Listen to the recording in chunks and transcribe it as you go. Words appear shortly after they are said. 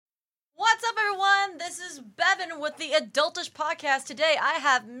everyone. This is Bevan with the Adultish Podcast. Today I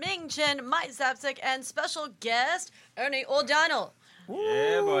have Ming Chen, Mike Zapsik, and special guest Ernie O'Donnell.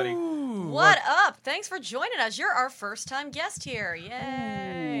 Yeah, buddy. What up? Thanks for joining us. You're our first-time guest here.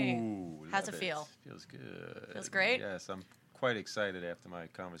 Yay. Ooh, How's it feel? Feels good. Feels great? Yes, I'm quite excited after my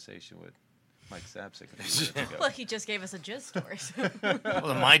conversation with Mike Zapsik. Well, he just gave us a jizz story.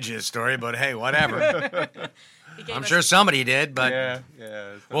 Well, my jizz story, but hey, whatever. I'm us- sure somebody did, but... yeah.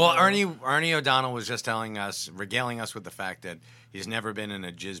 Well, Ernie O'Donnell was just regaling us with the fact that he's never been in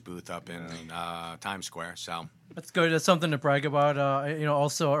a jizz booth up in Times Square, so... That's good. That's something to brag about.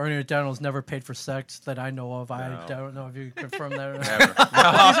 Also, Ernie O'Donnell's never paid for sex that I know of. I don't know if you confirm that or not.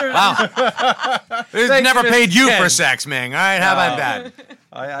 Wow. He's never paid you for sex, Ming. All right, how about that?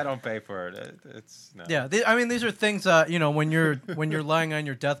 I don't pay for it. It's no. Yeah, these are things when you're lying on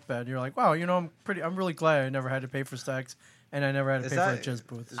your deathbed, you're like, wow, I'm really glad I never had to pay for sex, and I never had to pay for a jizz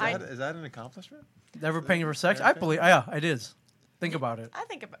booth. Is that an accomplishment? Never paying for sex? I believe, yeah, it is. Think about it.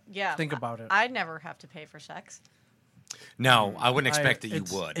 Think about it. I'd never have to pay for sex. No, I wouldn't expect that you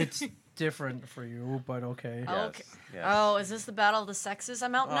would. It's different for you, but okay. Oh, okay. Yes. Oh, is this the battle of the sexes?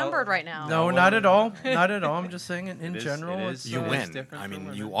 I'm outnumbered right now. No, not at all. Not at all. I'm just saying in general. It is. You win. I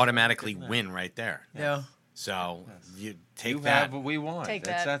mean, you automatically win right there. Yeah. So you take You that. have what we want. Take It's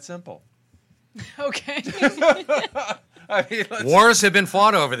that. that simple. Okay. I mean, Wars have been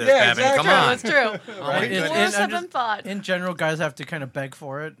fought over this, Yeah, Bevan. Come on. That's true. Oh, my goodness. Wars have been fought. In general, guys have to kind of beg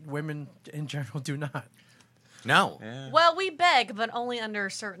for it. Women, in general, do not. No. Yeah. Well, we beg, but only under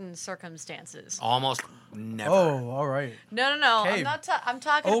certain circumstances. Almost never. Oh, all right. No. Okay. I'm not. I'm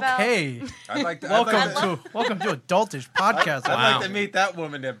talking about. Okay. I'd like to. Welcome to Adultish Podcast. I'd like to meet that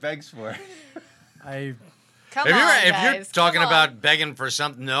woman that begs for it. Come If on, you're guys. talking Come on. about begging for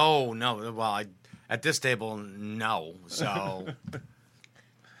something, no. Well, at this table, no. So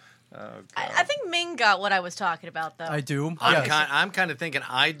I think Ming got what I was talking about, though. I do. I'm Yes. kind of thinking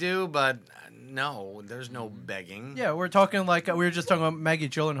I do, but no, there's no begging. Yeah, we're talking like we were just talking about Maggie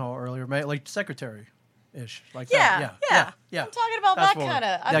Gyllenhaal earlier, like secretary-ish, like Yeah. that. Yeah. I'm talking about That's that what- kind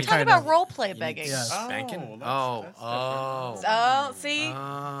of. I'm that talking kind about of- role play begging. Yeah. Spanking? That's Oh, see,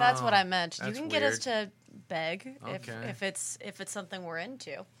 that's what I meant. You That's can get us weird. to beg Okay. if it's something we're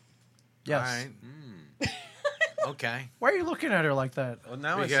into. Yes. All right. Okay. Why are you looking at her like that? Well,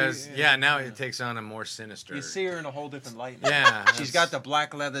 now Because I see, now it takes on a more sinister. you see her in a whole different light. Now. Yeah. She's got the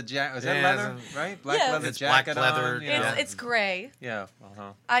black leather jacket. Is that Yeah, leather? Right? Black Yeah. leather It's black jacket leather, on. yeah. It's gray. Yeah.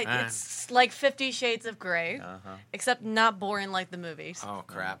 Uh-huh. It's like 50 Shades of Grey, Uh-huh. except not boring like the movies. Oh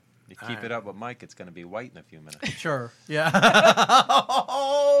crap. You keep it up with Mike, it's going to be white in a few minutes. Sure. Yeah.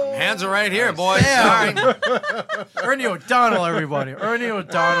 Hands are right here, boys. Yeah. Sorry. Ernie O'Donnell, everybody. Ernie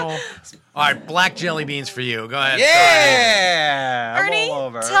O'Donnell. All right, black jelly beans for you. Go ahead. Yeah! I'm Ernie, all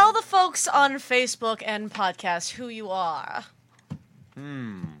over. tell the folks on Facebook and podcast who you are.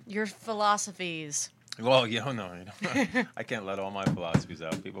 Your philosophies. Well, no. I can't let all my philosophies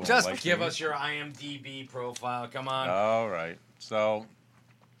out. People won't Just like give me. us your IMDb profile. Come on. All right. So,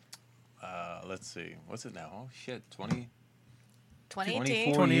 let's see. What's it now? Oh, shit. 2018.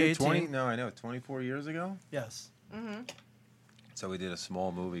 2018. 24 years ago? Yes. So we did a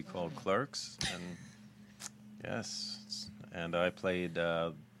small movie called Clerks, and and I played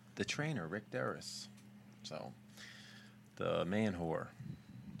the trainer, Rick Derris. So, the man whore.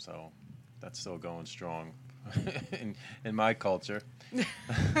 So, that's still going strong in my culture.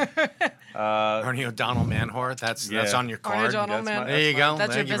 Ernie O'Donnell man whore. That's on your Ernie card. O'Donnell That's man. There you go.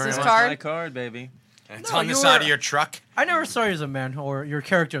 That's your Thank you very business much. card? My card, baby. It's No, on the you side were- of your truck. I never saw you as a man whore. Your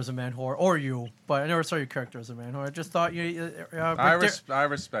character as a man whore, or you, but I never saw your character as a man whore. I just thought you. I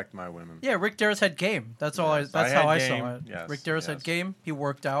respect my women. Yeah, Rick Derris had game. That's all. Yes, That's I how had I game. saw it. Yes, Rick Derris had yes. game. He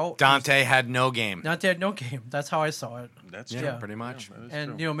worked out. Dante had no game. Dante had no game. That's how I saw it. That's Yeah, true. pretty much. Yeah, that is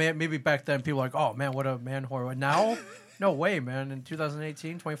And true. maybe back then people were like, oh man, what a man whore. But now, no way, man. In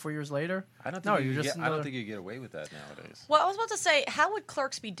 2018, 24 years later, I don't no, think you're you just get, I don't think you get away with that nowadays. Well, I was about to say, how would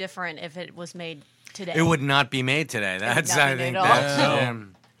Clerks be different if it was made today? It would not be made today. That's not be I think made at all. that's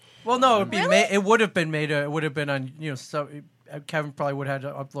Well, no, it would be Really? made. It would have been made. It would have been on. So Kevin probably would have had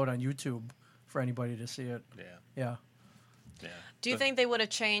to upload on YouTube for anybody to see it. Yeah. Yeah. Yeah. Do you think they would have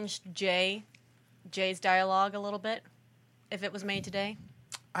changed Jay's dialogue a little bit if it was made today?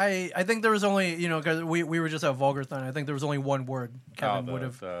 I think there was only because we were just at Vulgarthon. I think there was only one word Kevin would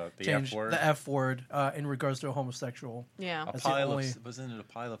have the changed F word? the F word in regards to a homosexual. Yeah. A That's the pile only- of wasn't it a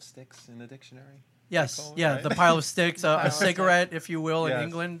pile of sticks in the dictionary? Yes, call it, yeah, right? the pile of sticks, Pile a of cigarette, if you will, in Yes,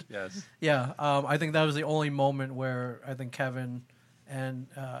 England. Yes. Yeah, I think that was the only moment where I think Kevin and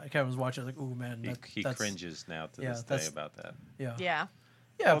Kevin was watching like, ooh man, He that's cringes now to yeah, this day that's- about that. Yeah. Yeah.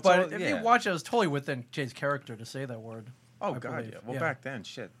 Yeah, Well, but if you watch it, it was totally within Jay's character to say that word. Oh I God, believe. yeah. Well, back then,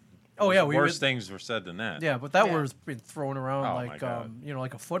 shit. Oh yeah, Worse things were said than that. Yeah, but that Yeah. word's been thrown around Oh, like my God.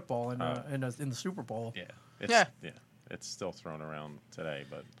 like a football in the Super Bowl. Yeah. Yeah. It's still thrown around today,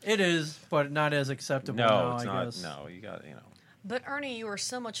 but It is, but not as acceptable no, now. it's I not. guess. No, you got But Ernie, you were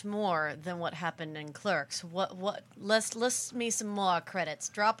so much more than what happened in Clerks. What? List me some more credits.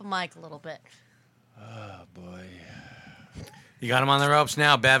 Drop a mic a little bit. Oh boy. You got him on the ropes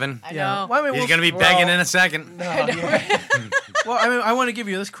now, Bevan. I Yeah. know. Well, I mean, He's going to be begging in a second. Well, I mean, I want to give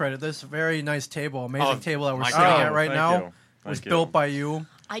you this credit. This very nice table, amazing table that we're my sitting God. at right thank now you. was Thank you. built by you.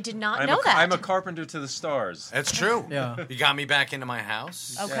 I did not I'm know that. I'm a carpenter to the stars. That's true. Yeah. You got me back into my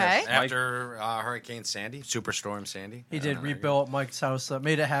house. Okay. Yes. After Hurricane Sandy, Superstorm Sandy. He did rebuild Mike's house,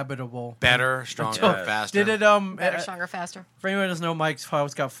 made it habitable. Better, stronger, Yes. faster. Did it? Better, stronger, faster. For anyone who doesn't know, Mike's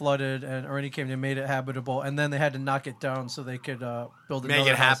house got flooded, and Ernie came and made it habitable, and then they had to knock it down so they could build Make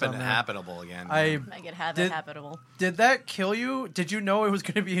another it house happen, on there. habitable again. Make it Did- habitable. Did that kill you? Did you know it was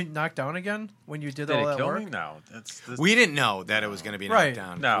going to be knocked down again when you did, Did all it that kill work? me? No. We didn't know that it was going to be knocked Right.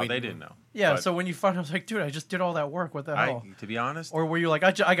 down. No, they didn't know. Yeah, But so when you found out, I was like, dude, I just did all that work. What the hell? to be honest, Or were you like,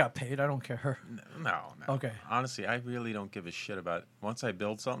 I got paid. I don't care. no. Okay. Honestly, I really don't give a shit about. Once I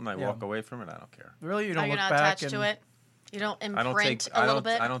build something, I Yeah. walk away from it. I don't care. Really? You don't Are you look not back attached and to it? You don't I imprint don't take. a little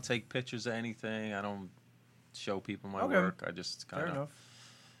bit? I don't take pictures of anything. I don't show people my Okay. work. I just Fair kind of enough.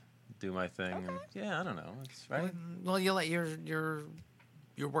 do my thing. And, yeah, I don't know. It's right. Well, you let your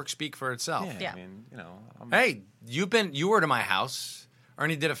work speak for itself. Yeah, Yeah. I mean, I'm, Hey, you were to my house.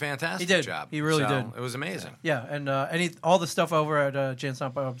 Ernie did a fantastic He did. job. He really So, did. It was amazing. Yeah, and all the stuff over at Jan's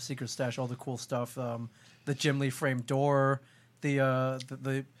Secret Stash, all the cool stuff, the Jim Lee framed door,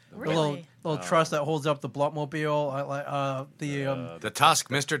 the Really? little truss that holds up the Bluntmobile, The Tusk,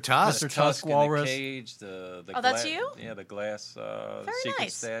 Mr. Tusk. Mr. Tusk in the Walrus. cage, the Oh, that's you? Yeah, the glass Very secret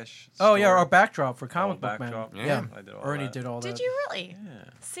nice. stash. Oh yeah, store. our backdrop for Comic Book backdrop. Man. Yeah. I did all Ernie that. did all that. Did you really? Yeah.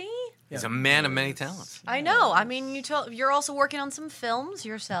 See? He's a man of many talents. I know. I mean, you're also working on some films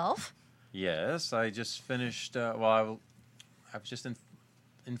yourself. Yes, I just finished. I was just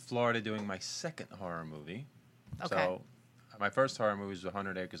in Florida doing my second horror movie. Okay. So, my first horror movie was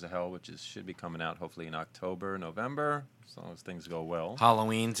 100 Acres of Hell, which should be coming out hopefully in October, November, as long as things go well.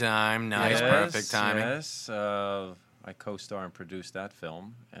 Halloween time, nice, Yes, perfect timing. Yes, I co-star and produced that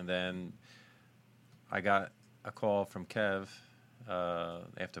film, and then I got a call from Kev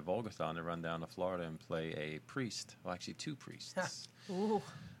after Volgathon to run down to Florida and play a priest. Well, actually, two priests. Ooh.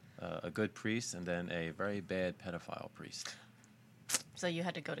 A good priest and then a very bad pedophile priest. So you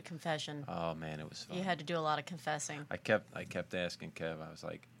had to go to confession. Oh man, it was fun. You had to do a lot of confessing. I kept asking Kev. I was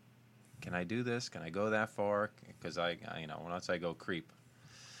like, "Can I do this? Can I go that far?" Because I once I go creep.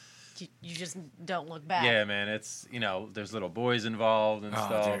 You just don't look back. Yeah, man. It's there's little boys involved and Oh,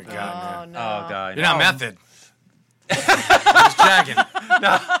 stuff. dear God, Oh, no. Oh god. You're not method. Just checking. No.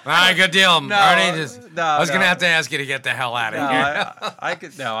 All right, good deal. No, Ernie, I was no. going to have to ask you to get the hell out of No, here.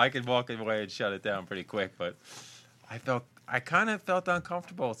 I could walk away and shut it down pretty quick, but I kind of felt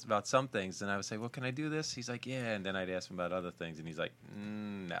uncomfortable about some things, and I would say, "Well, can I do this?" He's like, "Yeah," and then I'd ask him about other things, and he's like,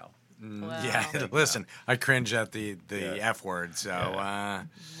 "No." Wow. Yeah, listen, I cringe at the Yeah. F word, so Wow.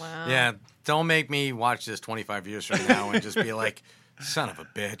 yeah, don't make me watch this 25 years from now and just be like, son of a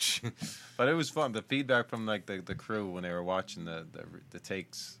bitch. But it was fun. The feedback from like the crew when they were watching the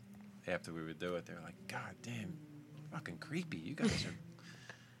takes after we would do it, they were like, "God damn, fucking creepy. You guys are."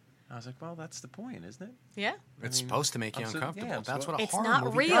 I was like, "Well, that's the point, isn't it?" Yeah. It's supposed to make you I'm uncomfortable. yeah, I'm That's so- what a It's horror not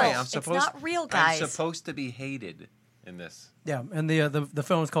movie real. does. I'm It's supposed- not real, guys. I'm supposed to be hated in this. Yeah, and the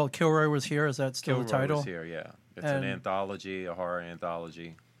film is called Kilroy Was Here. Is that still the Kilroy title? was here, yeah. It's an And- anthology, a horror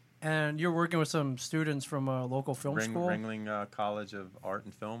anthology. And you're working with some students from a local film school. Ringling College of Art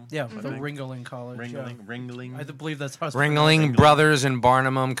and Film. Yeah, I the think. Ringling College. Ringling. I believe that's how it's Ringling Brothers in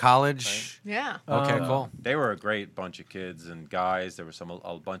Barnum College. Yeah. Okay, cool. They were a great bunch of kids and guys. There were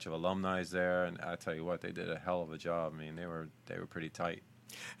a bunch of alumni there, and I tell you what, they did a hell of a job. I mean, they were pretty tight.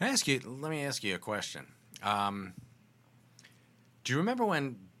 Let me ask you a question. Do you remember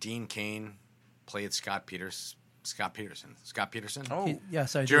when Dean Cain played Scott Peterson? Scott Peterson? Oh,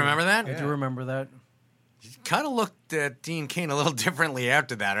 Yes, I do. Do you remember that? I do remember that. You kind of looked at Dean Cain a little differently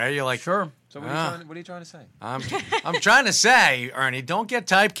after that, right? You're like, Sure. so what are you trying to say? I'm trying to say, Ernie, don't get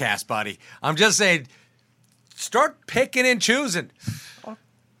typecast, buddy. I'm just saying, start picking and choosing.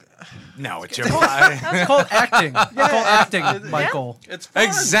 No, it's your It's called acting. It's called acting, Michael. It's fun.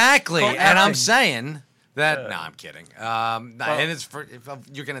 exactly, Called and I'm acting. saying that. No, I'm kidding. And it's for if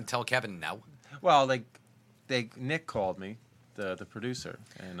you're gonna tell Kevin no. Well, Nick called me, the producer,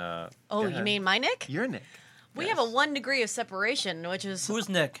 and Oh, go you ahead. mean my Nick? Your Nick? We have a 1 degree of separation, which is Who's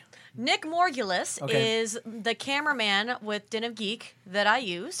Nick? Nick Morgulis Okay. is the cameraman with Den of Geek that I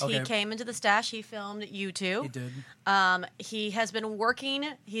use. He Okay. came into the stash. He filmed you two. He did. He has been working.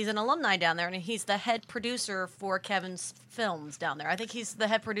 He's an alumni down there, and he's the head producer for Kevin's films down there. I think he's the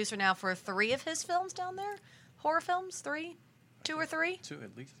head producer now for 3 of his films down there. Horror films, 3, 2 or 3. 2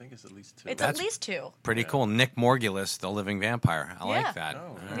 at least. I think it's at least 2. It's That's at least 2. Pretty cool. Nick Morgulis, the living vampire. I Yeah. like that.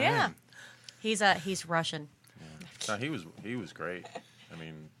 Oh, All Yeah, right. he's Russian. No, he was great. I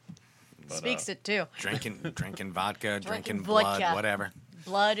mean, but, Speaks it too. Drinking vodka, drinking vodka. blood, whatever.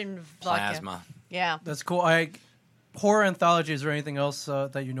 Blood and vodka. Plasma. Yeah. That's cool. Horror anthology. Is there anything else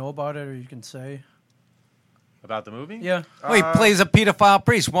that you know about it, or you can say? about the movie. Yeah. Oh, he plays a pedophile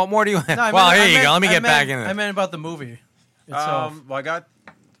priest. What more do you want? No, Well, I here you meant- go. Let me I get meant- back into I it. meant about the movie itself. Well, it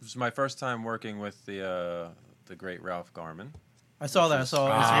was my first time working with the great Ralph Garman. I saw that. I saw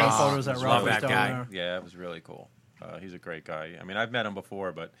Nice. Instagram photos that Love Ralph was that down guy. there. Yeah, it was really cool. He's a great guy. I mean, I've met him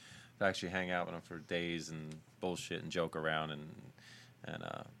before, but to actually hang out with him for days and bullshit and joke around and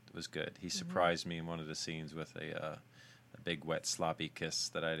it was good. He surprised me in one of the scenes with a big wet sloppy kiss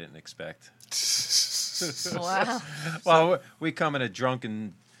that I didn't expect. Wow. Well, we come in a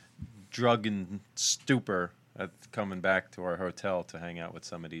drunken, drug and stupor coming back to our hotel to hang out with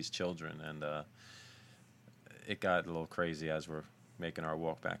some of these children, and it got a little crazy as we're making our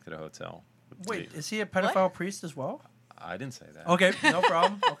walk back to the hotel. Wait, is he a pedophile priest as well? I didn't say that. Okay, no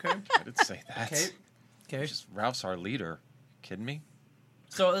problem. Okay. I didn't say that. Okay. Okay. Just Ralph's our leader. Kidding me?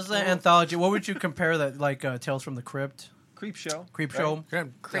 So this is an anthology. What would you compare that, like Tales from the Crypt, Creep show. Creep right? Show,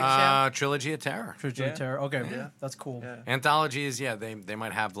 Creep show. Trilogy of Terror. Trilogy of Yeah. Terror? Okay, Yeah. that's cool. Yeah. Anthologies, they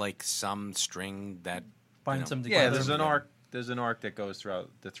might have like some string that Bind know. some together. Yeah, there's an arc. There's an arc that goes throughout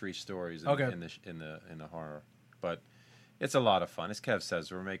the 3 stories in, Okay. in the horror, but it's a lot of fun. As Kev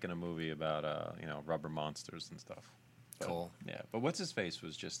says, we're making a movie about rubber monsters and stuff. But, Cool. Yeah, but what's his face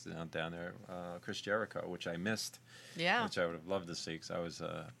was just down there, Chris Jericho, which I missed. Yeah. Which I would have loved to see because I was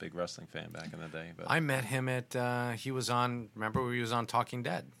a big wrestling fan back in the day. But I met him at. He was on. Remember, he was on Talking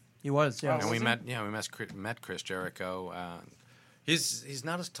Dead, He was, yeah. and was we he? met. Yeah, we met Chris Jericho. He's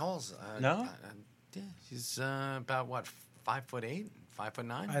not as tall as. No? Yeah, he's about what 5'8",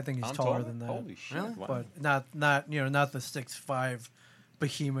 5'9". I think he's I'm taller taller? than that. Holy shit! Really? Wow. But not the 6'5"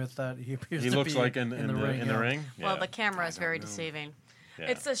 behemoth that he appears He to looks be like in the ring. in the yeah. ring. Well, Yeah. the camera is I very don't know. deceiving. Yeah.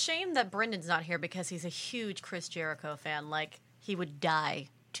 It's a shame that Brendan's not here because he's a huge Chris Jericho fan. Like, he would die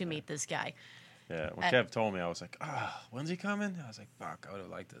to meet this guy. Yeah, when Kev told me, I was like, when's he coming? I was like, fuck, I would have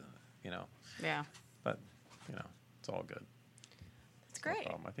liked to, Yeah. but, it's all good. It's great.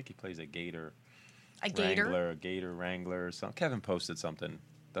 I think he plays a gator A gator. Gator wrangler or something. Kevin posted something.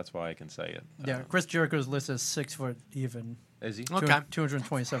 That's why I can say it. Yeah, Chris Jericho's listed as 6 foot even. Is he? Okay.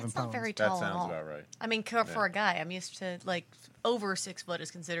 227 That's not pounds. very That tall at all. sounds about right. I mean, for a guy, I'm used to, like, over 6 foot is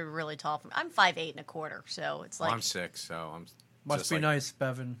considered really tall. I'm 5'8" and a quarter, so it's Well, like... I'm 6, so I'm. Must just be like- nice,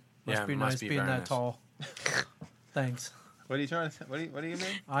 Bevan. Must Yeah, be must nice be being very that nice. tall. Thanks. What are you trying to? What do you mean?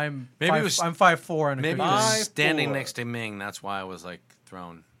 I'm Maybe it was- I'm 5'4" and a Maybe good he was guy. standing 5'4". next to Ming. That's why I was like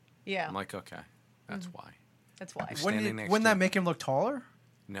thrown. Yeah, I'm like, okay, that's why. that's why. Standing next Wouldn't to that you. make him look taller?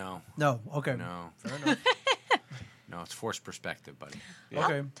 No, No. Okay. no, Fair enough. no. It's forced perspective, buddy.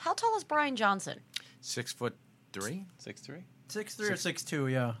 Okay. How tall is Brian Johnson? 6'3". 6'3"? 6'3" or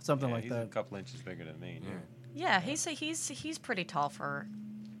 6'2", yeah, something like he's that. a couple inches bigger than me. Yeah, he's pretty tall for...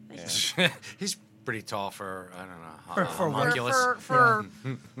 Yeah. He's pretty tall for I don't know For what? homunculus.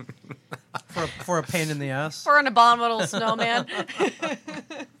 For a pain in the ass. For an abominable snowman.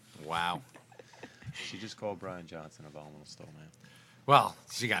 Wow. She just called Brian Johnson a abominable snowman. Well,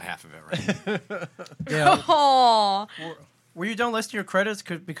 she got half of it right. Yeah. Oh, Were you done listing your credits?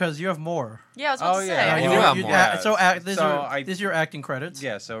 Because you have more. yeah, I was about Oh, to yeah. say. Yeah, You you do- have you- more. uh, so these So are these are your acting credits.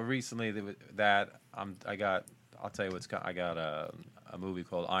 Yeah. So recently I got. I'll tell you I got a movie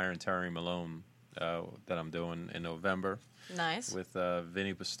called Iron Terry Malone that I'm doing in November Nice. with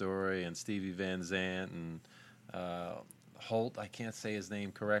Vinny Pastore and Stevie Van Zandt and Holt. I can't say his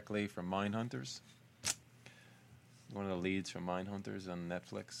name correctly from Mindhunters. One of the leads from Mindhunters on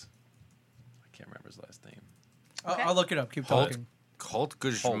Netflix. I can't remember his last name. Okay. I'll look it up. Keep Holt. talking. Colt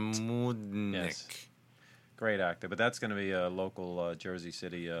Guzmudnik. Yes. Great actor, but that's going to be a local Jersey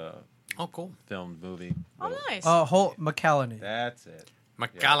City Oh, cool. filmed movie. Oh, nice. Holt McCallany. That's it.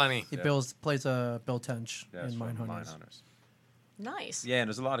 McCallany. He Yeah. plays Bill Tench That's in from Mindhunters. Mindhunters. Nice. Yeah, and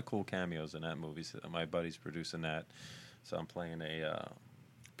there's a lot of cool cameos in that movie. So my buddy's producing that, so I'm playing a.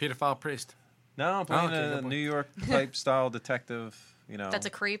 Pedophile priest. No, I'm playing okay, good a point. New York type style detective. That's a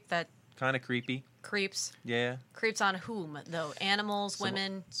creep that... Kind of creepy. Creeps. Yeah. Creeps on whom, though? Animals,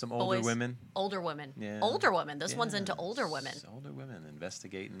 women, some older boys? women. Older women. Yeah. Older women. This one's into older women. Older women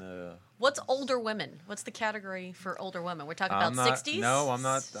investigating the. What's older women? What's the category for older women? We're talking I'm about not, 60s? No, I'm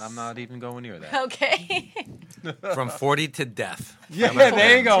not. I'm not even going near that. Okay. From 40 to death. Yeah,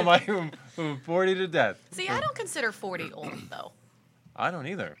 there you go, Mike. 40 to death. See, I don't consider 40 old, though. I don't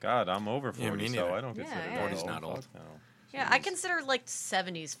either. God, I'm over 40, me so neither. I don't consider Yeah, that 40's not old. Fuck no. Yeah, I consider like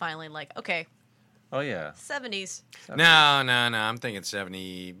 70s finally like, okay, Oh, yeah. 70s. No. I'm thinking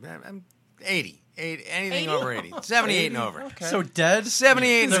 70, 80. Anything 80? over 80. 78 and over. Okay. So dead.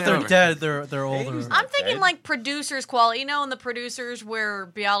 78 and If they're over. dead, they're older. 80's I'm thinking Okay. like producers quality, you know, in the producers where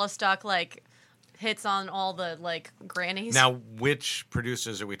Bialystok like hits on all the like grannies. Now, which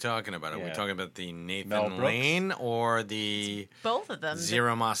producers are we talking about? Are we Yeah. talking about the Nathan Mel Brooks? Lane or the both of them.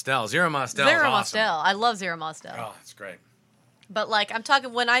 Zero Mostel? Zero Mostel. Zero awesome. Mostel. I love Zero Mostel. Oh, that's great. But like I'm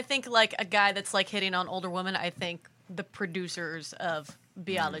talking when I think like a guy that's like hitting on older women, I think the producers of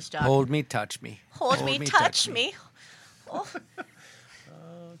Bialystok. Hold me, touch me. Hold me, touch me. Oh.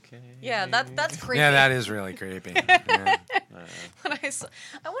 Okay. Yeah, that's creepy. Yeah, that is really creepy. Yeah. When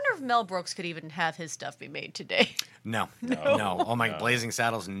I wonder if Mel Brooks could even have his stuff be made today. No. Oh my, No. Blazing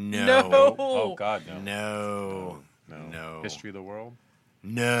Saddles. No. No. Oh, God, no. No. History of the world?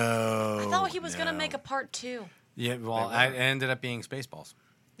 No. I thought he was gonna No. make a part 2. Yeah, well, it ended up being Spaceballs.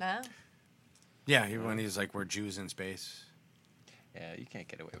 No. Yeah, when he's like, we're Jews in space. Yeah, you can't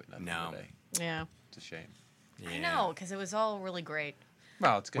get away with nothing No. today. Yeah. It's a shame. Yeah. I know, because it was all really great.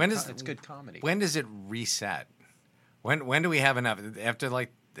 Well, it's good. When is- it's good comedy. When does it reset? When do we have enough? After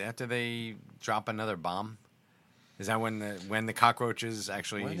they drop another bomb? Is that when the cockroaches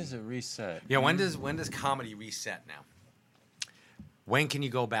actually? When does it reset? Yeah, when does comedy reset now? When can you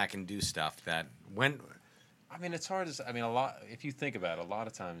go back and do stuff that when? I mean, it's hard to. I mean, a lot. If you think about it, a lot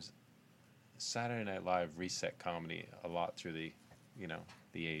of times, Saturday Night Live reset comedy a lot through the,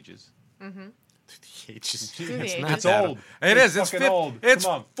 the ages. It's just the it's ages. not It's that old. It It's is. It's fucking old. It's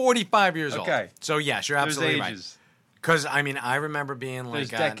Come on. 45 years old. Okay. So yes, you're absolutely There's right. ages. Because I mean, I remember being like There's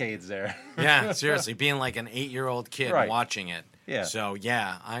decades there. Yeah, seriously, being like an 8-year-old kid Right. watching it. Yeah. So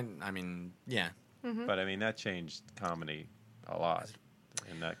yeah, I mean, yeah. But I mean, that changed comedy a lot,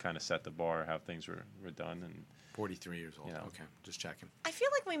 and that kind of set the bar how things were done. And 43 years old. Yeah. Okay, just checking. I feel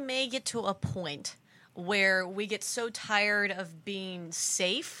like we may get to a point where we get so tired of being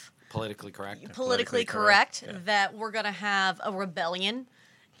safe, Politically correct. politically correct, that we're going to have a rebellion,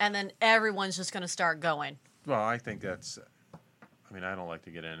 and then everyone's just going to start going. well, I think that's. I mean, I don't like to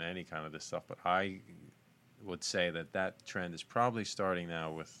get into any kind of this stuff, but I would say that trend is probably starting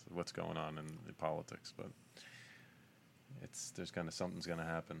now with what's going on in the politics. But something's gonna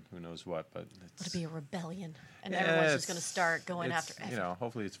happen. Who knows what? But It'll be a rebellion, and Yeah, everyone's just going to start going it's, after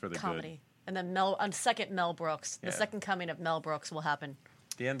hopefully it's for the comedy. good. And then second Mel Brooks, the Yeah. second coming of Mel Brooks will happen.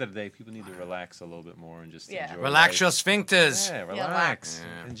 At the end of the day, people need to relax a little bit more and just Yeah. enjoy. Relax life. your sphincters. Yeah, relax. relax.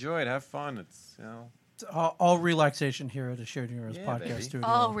 Yeah. Enjoy it. Have fun. It's All relaxation here at the Shared Heroes Yeah, podcast baby. studio.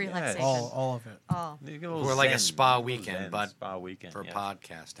 Oh, relaxation. all of it. Oh, you get a little We're like a zen, spa little weekend, zen but spa weekend For yeah.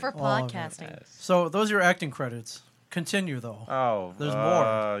 podcasting. for All of it. podcasting. Yes. So those are your acting credits. Continue though. Oh, There's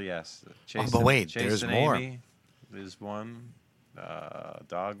more. Yes. but wait, Jason there's more. Amy is one.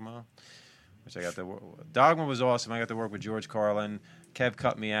 Dogma, which I got to. Dogma was awesome. I got to work with George Carlin. Kev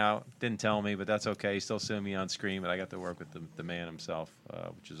cut me out. Didn't tell me, but that's okay. He's still suing me on screen, but I got to work with the man himself,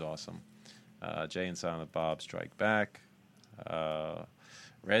 which is awesome. Jay and Silent Bob Strike Back.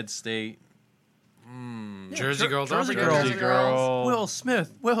 Red State. Jersey Girl. don't Jersey forget Girl. Jersey Girls. Will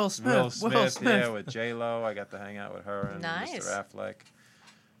Smith. Will Smith. Yeah, with J Lo. I got to hang out with her and Nice. Mr.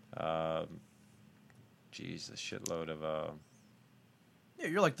 Affleck. Geez, a shitload of. Yeah,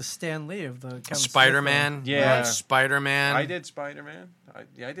 you're like the Stan Lee of the Kevin Smith Spider-Man. Yeah. Spider-Man. I did Spider-Man. I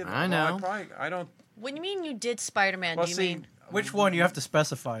did. I well, know. I don't. When you mean you did Spider-Man, Well, do you see, mean Which one you have to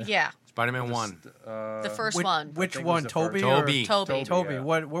specify? yeah, Spider-Man 1. the first Which, one? which think it was one? the Toby. first- Toby. Toby. Toby. yeah.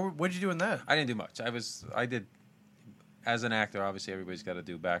 What'd you do in that? I didn't do much. I did. As an actor, obviously everybody's got to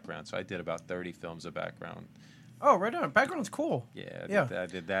do background, so I did about 30 films of background. Oh, right on. Background's cool. Yeah, I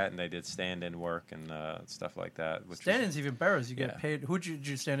did that, and I did stand-in work and stuff like that. Which Stand-in's even better. As you get Yeah. paid. Who'd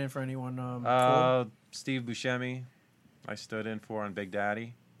you stand in for? Anyone? was, Steve Buscemi, I stood in for on Big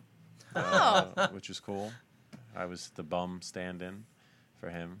Daddy, Oh. which was cool. I was the bum stand-in for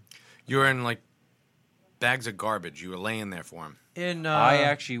him. You were in like bags of garbage. You were laying there for him. cool? In I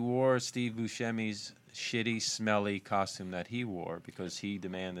actually wore Steve Buscemi's shitty, smelly costume that he wore because he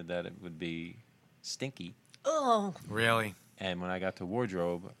demanded that it would be stinky. Oh, Really? And when I got to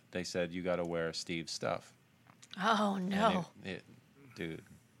wardrobe, they said, you got to wear Steve's stuff. oh And no! dude,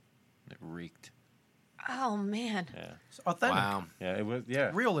 it reeked. Oh man, Yeah, It's authentic. Wow. yeah, it was.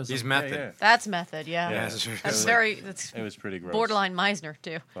 Yeah, Realism. He's method. Yeah, that's method. Yeah, Yeah. Yes. that's it was pretty gross. borderline Meisner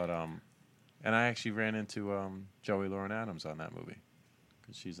too. But and I actually ran into Joey Lauren Adams on that movie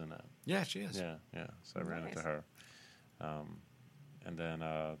because she's in that. Yeah, she is. Yeah, yeah. So I ran into Nice. her, and then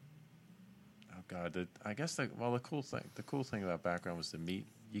oh god, I guess the cool thing about background was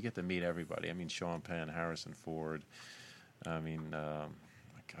you get to meet everybody. I mean, Sean Penn, Harrison Ford. I mean,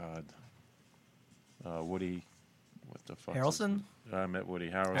 my god, Woody. What the fuck? Harrelson? I met Woody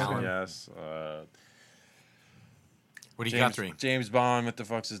Harrelson. Allen. Yes. Woody James, Guthrie. James Bond. What the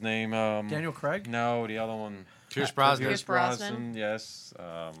fuck's his name? Daniel Craig? No, the other one. Pierce Brosnan. Pierce Brosnan. Yes.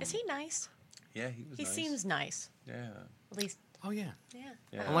 Is he nice? Yeah, he was. He nice. seems nice. Yeah. At least, Oh, yeah. yeah.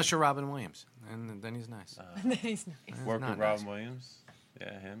 Yeah. Unless you're Robin Williams. And then he's nice. He's nice. Worked not with nice. Robin Williams.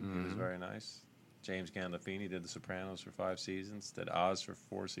 Yeah, him. He was very nice. James Gandolfini did The Sopranos for 5 seasons. Did Oz for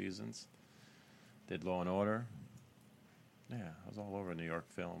 4 seasons. Did Law and Order. Yeah, I was all over New York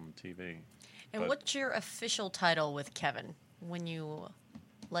film, TV. And But- what's your official title with Kevin when you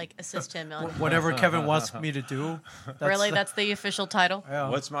like assist him on? Whatever Kevin wants me to do. That's the official title. Yeah.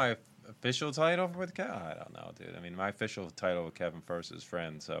 What's my official title with Kevin? I don't know, dude. I mean, my official title with Kevin first is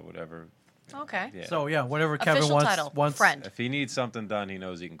friend, so whatever. Okay. Yeah. So yeah, whatever Kevin Official wants. title, friend. If he needs something done, he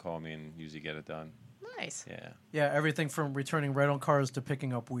knows he can call me and usually get it done. Nice. Yeah. Yeah, everything from returning rental cars to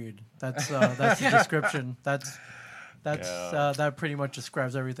picking up weed. That's the description. That's Yeah. that pretty much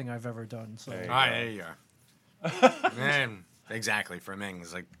describes everything I've ever done. So There All right, there you are. Man, exactly. For Ming,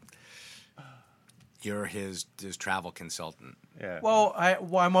 it's like you're his travel consultant. Yeah. well,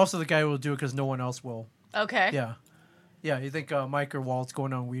 I'm also the guy who will do it because no one else will. Okay. Yeah, yeah. You think Mike or Walt's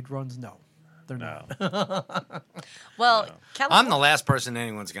going on weed runs? No, they're no. not. Well, I'm the last person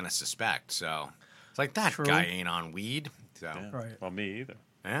anyone's going to suspect, so it's like that True. guy ain't on weed. So, Yeah. Right. Well, me either.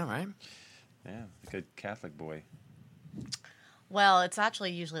 yeah, right? Yeah. A good Catholic boy. Well, it's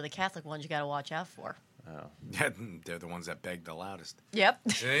actually usually the Catholic ones you got to watch out for. Oh. Yeah, they're the ones that beg the loudest. Yep.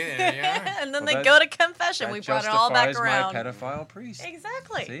 See, there you are. And then Well, they that- go to confession. That We brought it all back justifies around. my pedophile priest.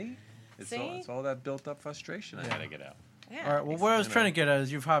 Exactly. See? It's all that built up frustration I had to get out. Yeah. All right. Well, what I was trying to get at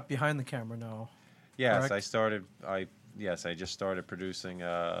is you've hopped behind the camera now. Yes, Correct. I just started producing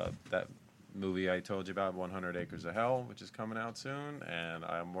that movie I told you about, 100 Acres of Hell, which is coming out soon, and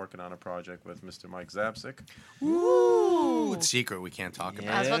I'm working on a project with Mr. Mike Zapsik. Ooh, it's secret. We can't talk I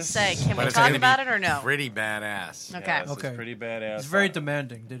about was it. about to say, can But we it's talk gonna about be it or no? Pretty badass. Okay. Yes, Okay. It's pretty badass. It's very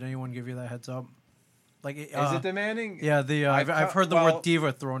demanding. Did anyone give you that heads up? Like, Is it demanding? Yeah, I've heard the well- word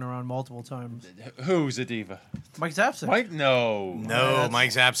diva thrown around multiple times. Who's a diva? Mike Zapsik. Mike? No. No,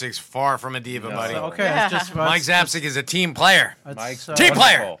 Mike Zapsik's far from a diva, No. buddy. Okay, Yeah. it's just Mike Zapsik is a team player. Mike's Team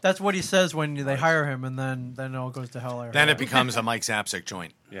player! wonderful. That's what he says when they hire him, and then it all goes to hell. I Then heard. it becomes a Mike Zapsik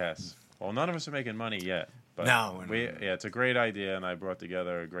joint. Yes. Well, none of us are making money yet. But No. it's a great idea, and I brought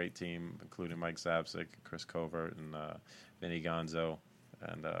together a great team, including Mike Zapsik, Chris Covert, and Vinny Gonzo.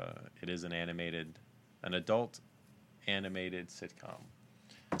 And it is an adult animated sitcom.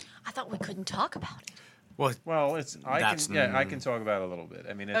 I thought we couldn't talk about it. Well, I That's- can talk about it a little bit.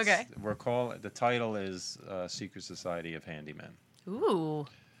 I mean, it's, Okay. the title is Secret Society of Handymen. Ooh.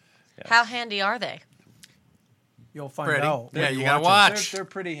 Yes. How handy are they? You'll find Pretty. out. Yeah, when you gotta watch it. watch. They're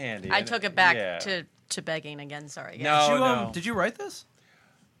pretty handy. I and took it back yeah. to begging again. Sorry. No. Yeah. Did you, no. did you write this?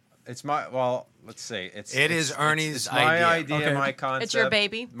 It's my let's say it's It is Ernie's it's my idea. Okay. my concept. It's your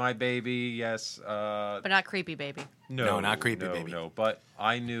baby? My baby, yes. But not creepy, baby. No, not creepy, baby. No, but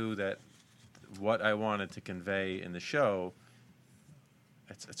I knew that what I wanted to convey in the show.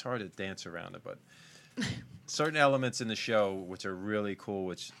 It's hard to dance around it, but certain elements in the show which are really cool,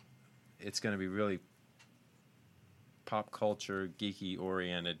 which it's going to be really pop culture, geeky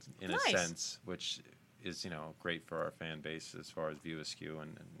oriented in Nice. a sense, which is great for our fan base as far as View Askew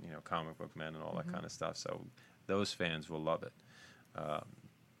and comic book men and all that kind of stuff. So those fans will love it.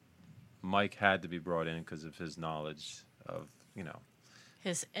 Mike had to be brought in because of his knowledge of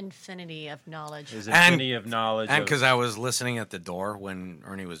His infinity of knowledge. his And- infinity of knowledge. And of- because I was listening at the door when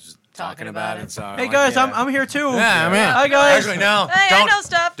Ernie was talking about it. So Hey I'm guys, like, I'm here too. Yeah, I'm in. Hi guys. Actually, no. Hey, I don't, know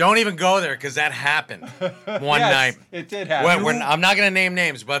stuff. Don't even go there because that happened one Yes, night. it did happen. I'm not going to name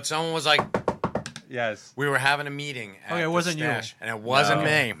names, but someone was like, Yes. we were having a meeting at Okay, it the wasn't you. stash, and it wasn't No.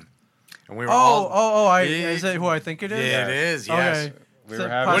 me. And we were all... Is it who I think it is? It is, yes. Okay. We So were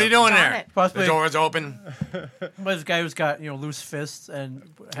having. What are you doing Darn there? it. Possibly, The door's open. but this guy who's got loose fists and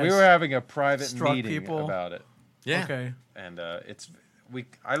We has- were having a private struck meeting people. about it, Yeah. Okay. and I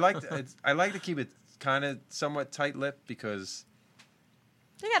like to keep it kind of somewhat tight-lipped because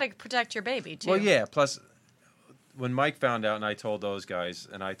You got to protect your baby too. well, yeah. Plus, when Mike found out, and I told those guys,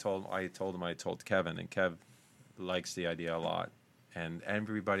 and I told Kevin, and Kev likes the idea a lot, and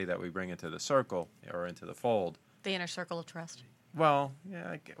everybody that we bring into the circle or into the fold, The inner circle of trust. well,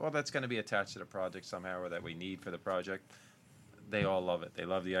 yeah, well, that's going to be attached to the project somehow, or that we need for the project. They all love it. They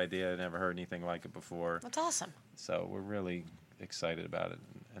love the idea. Never heard anything like it before. That's awesome. So we're really excited about it,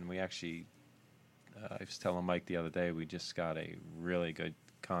 and we actually, I was telling Mike the other day, we just got a really good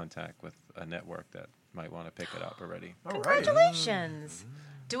contact with a network that might want to pick it up already. Congratulations.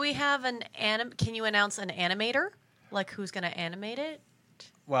 Do we have can you announce an animator? Like who's going to animate it?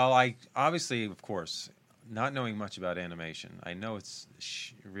 Well, I obviously, of course, not knowing much about animation, I know it's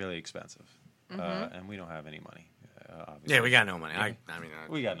really expensive, and we don't have any money. Obviously. Yeah, we got no money.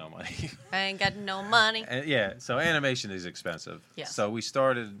 We got no money. I ain't got no money. Yeah, so animation is expensive. Yes. So we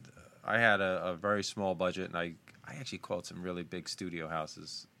started. I had a very small budget, and I actually called some really big studio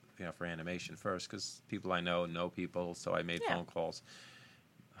houses, for animation first, because people I know people. So I made phone calls.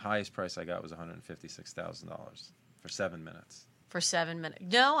 Highest price I got was $156,000 for 7 minutes. For 7 minutes.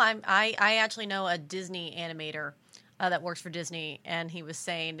 No, I actually know a Disney animator that works for Disney, and he was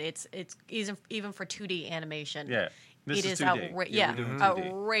saying it's even for 2D animation. Yeah, it is 2D.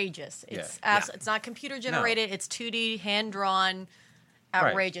 Outrageous. It's it's not computer generated. No. It's 2D, hand drawn.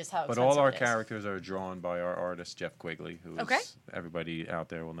 Outrageous how expensive But all our it is. characters are drawn by our artist Jeff Quigley, who is everybody out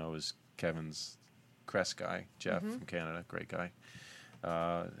there will know is Kevin's Crest guy. Jeff from Canada, great guy.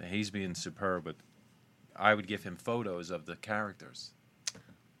 He's been superb, but I would give him photos of the characters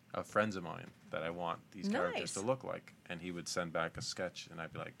of friends of mine that I want these characters to look like, and he would send back a sketch, and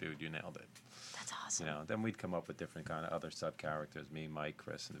I'd be like, "Dude, you nailed it." That's awesome. Then we'd come up with different kind of other sub characters, me, Mike,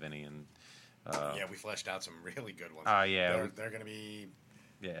 Chris, and Vinny, and we fleshed out some really good ones. Yeah, they're going to be.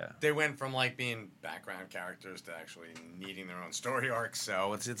 Yeah, they went from like being background characters to actually needing their own story arcs,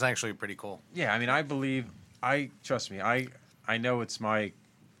 so it's actually pretty cool. Yeah, I mean, trust me, I know it's my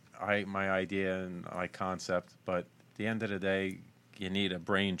idea and my concept, but at the end of the day, you need a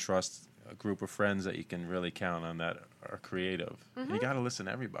brain trust, a group of friends that you can really count on that are creative. And you got to listen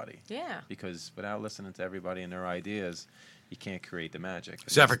to everybody. Yeah. Because without listening to everybody and their ideas, you can't create the magic.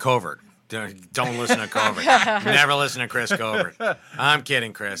 Except for Covert. Don't listen to Covert. Never listen to Chris Covert. I'm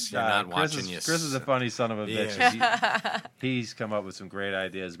kidding, Chris. You're not watching this. Chris is a funny son of a bitch. Yeah. He's come up with some great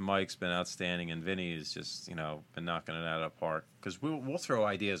ideas. Mike's been outstanding, and Vinny has just been knocking it out of the park. Because we'll throw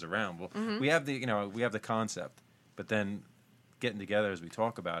ideas around. We have the concept, but then getting together as we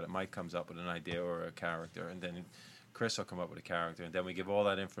talk about it, Mike comes up with an idea or a character, and then Chris will come up with a character, and then we give all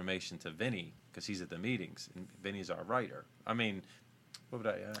that information to Vinny because he's at the meetings, and Vinny's our writer. I mean, what would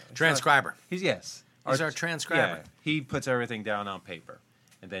I? Transcriber. He's our transcriber. Yeah, he puts everything down on paper,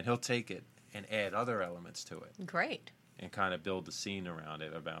 and then he'll take it and add other elements to it. Great. And kind of build the scene around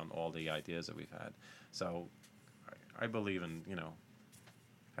it, around all the ideas that we've had. So, I believe in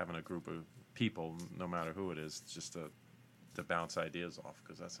having a group of people, no matter who it is, just to bounce ideas off,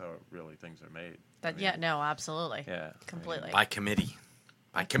 because that's how really things are made. Absolutely. Yeah, completely. By committee.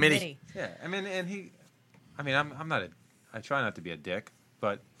 Yeah, I'm not I try not to be a dick,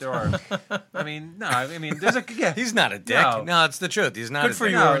 but there are. There's a. He's not a dick. No, it's the truth. He's not. Good for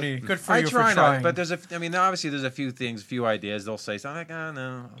you, Ernie. Good for you for trying. Not, but obviously there's a few things, a few ideas. They'll say something like,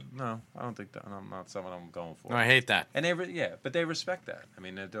 no, I don't think that. I'm not someone I'm going for. No, I hate that. And but they respect that. I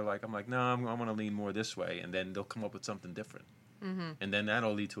mean, they're like, I'm like, no, I'm going to lean more this way, and then they'll come up with something different, and then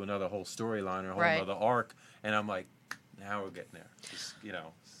that'll lead to another whole storyline or a whole another arc, and I'm like, now we're getting there. Just,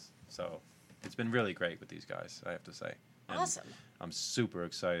 so it's been really great with these guys, I have to say. And awesome. I'm super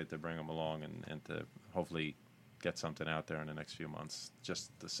excited to bring them along and to hopefully get something out there in the next few months.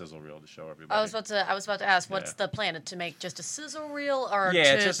 Just the sizzle reel to show everybody. I was about to ask, what's the plan? To make just a sizzle reel, or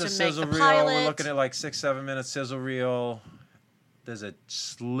just to a sizzle make the reel? pilot? We're looking at like 6-7 minute sizzle reel. There's a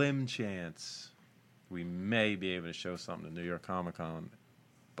slim chance we may be able to show something at New York Comic Con,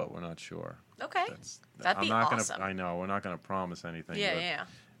 but we're not sure. Okay, that'd be awesome. I know we're not going to promise anything. Yeah.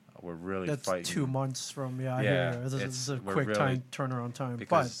 We're really That's fighting. 2 months from I hear. This is a quick turnaround time.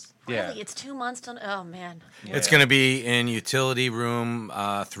 Because, really, it's 2 months to. Oh man, it's going to be in utility room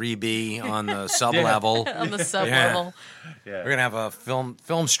 3B on the sub level. On the sub level. Yeah. We're going to have a film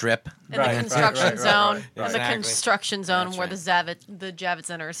strip in the construction zone. Right. In the construction zone. That's where the Javits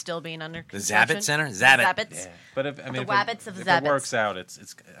Center is still being under construction. The Zabit Center. Zabbits. Yeah. But if the Wabbits of Zabbits. It works out,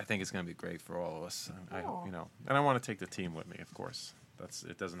 I think it's going to be great for all of us. And I want to take the team with me, of course.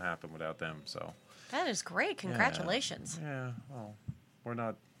 It doesn't happen without them. So that is great. Congratulations. Yeah. Well, we're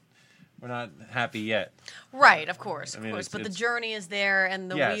we're not happy yet. Right, of course, I mean, But the it's journey is there, and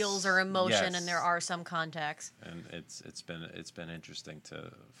the Yes, wheels are in motion, yes. and there are some contacts. And it's been interesting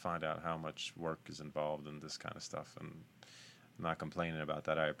to find out how much work is involved in this kind of stuff, and I'm not complaining about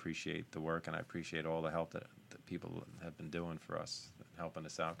that. I appreciate the work, and I appreciate all the help that people have been doing for us, helping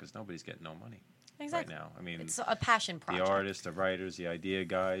us out, because nobody's getting no money Exactly. right now. I mean, It's a passion project. the artists, the writers, the idea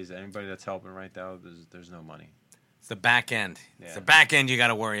guys, anybody that's helping right now, there's no money. It's the back end. It's Yeah. the back end you got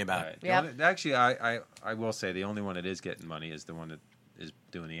to worry about. Right. Yep. Actually, I will say the only one that is getting money is the one that is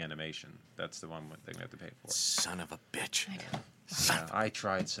doing the animation. That's the one thing we have to pay for. Son of a bitch. Yeah, I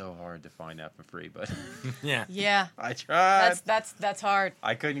tried so hard to find that for free, but Yeah. Yeah, I tried. that's hard.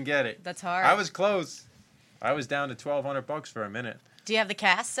 I couldn't get it. That's hard. I was close. I was down to $1,200 for a minute. Do you have the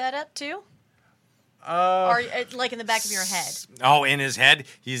cast set up too, or like in the back of your head? Oh, in his head,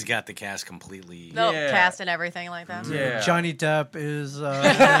 he's got the cast completely. No Yeah. cast and everything like that. Yeah. Johnny Depp is Johnny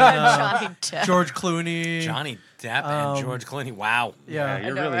Depp. George Clooney. Johnny Depp and George Clooney. Wow. Yeah, Yeah.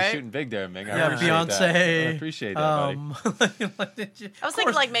 you're know, really right? shooting big there, Ming. I Yeah, appreciate that. Beyonce. I appreciate that, buddy. I was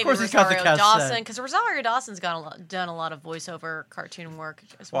thinking like maybe Rosario Dawson, because Rosario Dawson's done a lot of voiceover cartoon work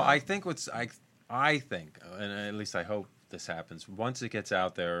as well. Well, I think I think, and at least I hope this happens. Once it gets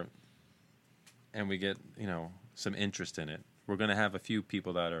out there, and we get some interest in it, we're going to have a few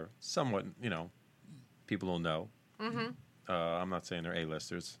people that are somewhat people will know. Mm-hmm. I'm not saying they're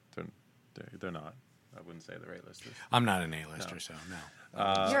A-listers. They're not. I wouldn't say they're A-listers. I'm not an A-lister, so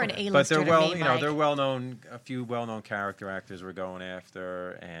no. You're an A-lister But they're to me, Mike. they're well-known. A few well-known character actors we're going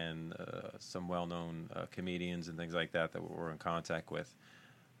after, and some well-known comedians and things like that we're in contact with.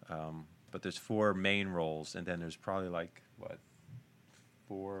 But there's 4 main roles, and then there's probably like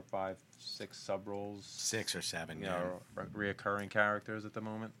 4, 5, 6 sub roles. 6 or 7. You Yeah. know, reoccurring characters at the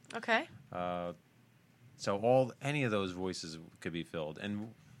moment. Okay. So any of those voices could be filled,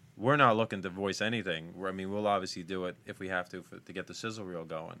 and we're not looking to voice anything. I mean, we'll obviously do it if we have to get the sizzle reel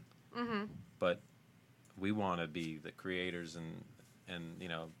going. Mm-hmm. But we want to be the creators and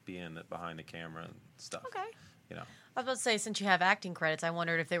be in it behind the camera and stuff. Okay. You know. I was about to say, since you have acting credits, I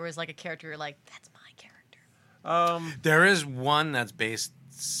wondered if there was like a character you're like, that's my character. There is one that's based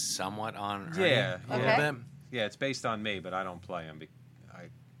somewhat on Ernie, Yeah, a Okay. little bit. Yeah, it's based on me, but I don't play him.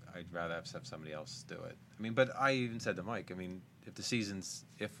 I'd rather have somebody else do it. I mean, but I even said to Mike, I mean,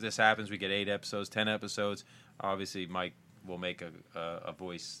 if this happens, we get 8 episodes, 10 episodes. Obviously, Mike will make a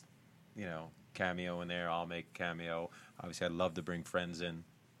voice, cameo in there. I'll make a cameo. Obviously, I'd love to bring friends in.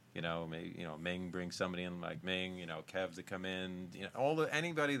 Maybe Ming brings somebody in like Ming. Kev to come in.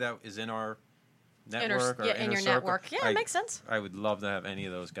 Anybody that is in our network or in inner your circle, network. Yeah, it makes sense. I would love to have any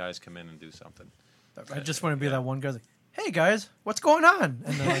of those guys come in and do something. I just want to be that one guy. Like, hey guys, what's going on?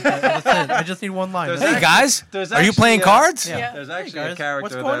 And then like, that's it. I just need one line. There's Hey actually- guys, there's are you actually, playing cards? Yeah. There's Hey, actually guys, a character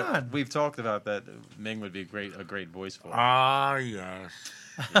what's going that on? we've talked about that Ming would be a great voice for. Ah, yes.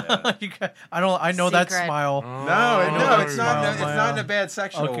 Yeah. I know that Secret. smile. No, it's not. no, It's no. not in a bad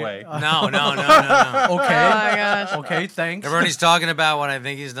sexual Okay. way. No. Okay. Oh my gosh. Okay. Thanks. If Ernie's talking about what I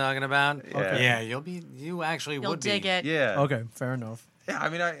think he's talking about, Okay. yeah, you actually You'll would dig be. it. Yeah. Okay. Fair enough. Yeah. I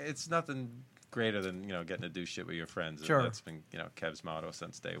mean, it's nothing greater than getting to do shit with your friends. Sure. And that's been Kev's motto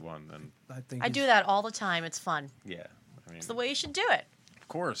since day one. And I think I do that all the time. It's fun. yeah, I mean, It's the way you should do it. of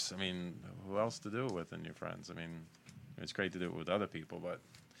course. I mean, who else to do it with than your friends? I mean, it's great to do it with other people, but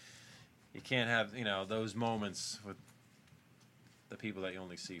you can't have those moments with the people that you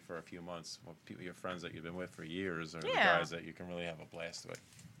only see for a few months. Well, your friends that you've been with for years, or the Yeah. guys that you can really have a blast with,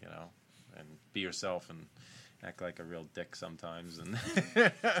 and be yourself and act like a real dick sometimes. And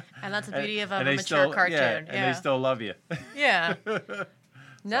And that's the beauty of a and they mature still, cartoon. Yeah, and they still love you. Yeah.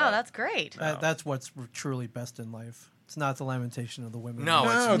 No, that's great. That's what's truly best in life. It's not the lamentation of the women. No,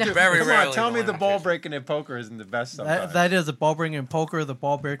 it's dude, very come rarely. on, tell me the ball limitation. breaking in poker isn't the best sometimes. That is the ball breaking in poker, the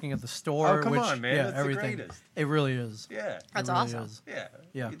ball breaking at the store. Oh, come which, on, man. Yeah, That's the everything. greatest. It really is. Yeah. That's It really awesome. is. Yeah.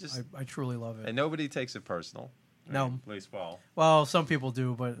 Yeah, You just, I truly love it. and nobody takes it personal. No. At least, well. Well, some people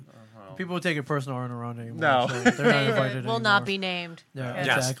do, but people who take it personal aren't around anymore. No. So they're not They invited will not anymore. be named. Yeah, Yes.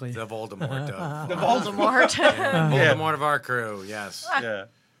 Yes, exactly. the Voldemort of Voldemort. Voldemort of our crew. Yes. Yeah.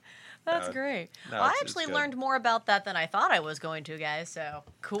 That's No, great. no, Well, I it's actually good. learned more about that than I thought I was going to, guys. So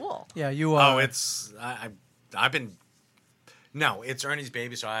cool. Yeah, you. Oh, it's I've been. No, it's Ernie's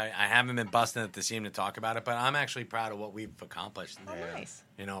baby, so I haven't been busting at the seam to talk about it. But I'm actually proud of what we've accomplished. Oh, nice.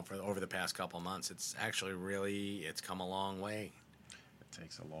 For over the past couple of months, it's actually it's come a long way. It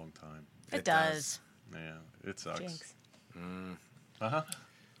takes a long time. It does. Yeah, it sucks. Jinx. Uh-huh.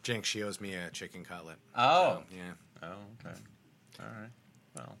 Jinx, she owes me a chicken cutlet. Oh. So, yeah. Oh, okay. All right.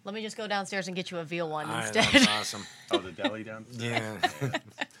 Well. Let me just go downstairs and get you a veal one All right, instead. that's awesome. Oh, the deli downstairs? Yeah.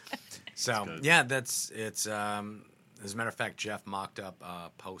 So good. yeah, it's. As a matter of fact, Jeff mocked up a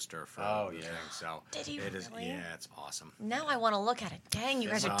poster for Oh, the yeah. thing. So Did he it is. really? Yeah, it's awesome. Now I want to look at it. Dang, you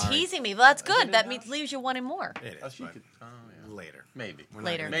guys are Sorry. teasing me. Well, that's good. it That now? leaves you wanting more. It Oh, is. she but could, yeah. later. Maybe. We're not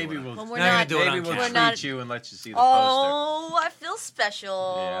Later. gonna do Maybe it on we'll. When we're Not gonna not, do it on Maybe we'll camera. We're not- treat you and let you see the Oh, I feel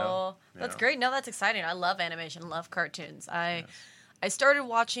special. Yeah, That's yeah. great. No, that's exciting. I love animation. Love cartoons. I started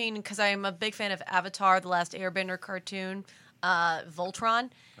watching because I'm a big fan of Avatar: The Last Airbender cartoon, Voltron. poster.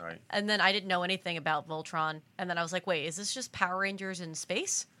 Right. And then I didn't know anything about Voltron. And then I was like, wait, is this just Power Rangers in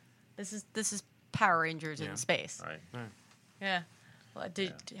space? This is Power Rangers Yeah. in space. Right. Yeah. Well,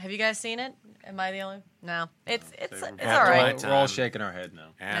 have you guys seen it? Am I the only? No. It's So all After right. my We're all time. shaking our head now.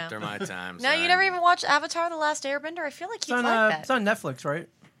 After my time. No, you never even watched Avatar: The Last Airbender? I feel like It's you'd on, like that. it's on Netflix, right?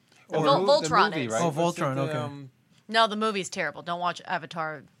 Voltron is. Oh, Voltron, okay. No, the movie's terrible. Don't watch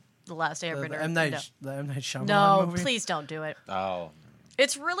Avatar: The Last Airbender. The M. Night Shyamalan No, movie. please don't do it. Oh.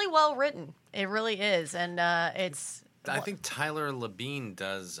 It's really well written. It really is, and it's. I think Tyler Labine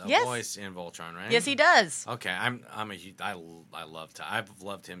does a Yes. voice in Voltron, right? Yes, he does. Okay, I love I've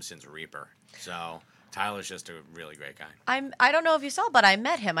loved him since Reaper. So Tyler's just a really great guy. I don't know if you saw, but I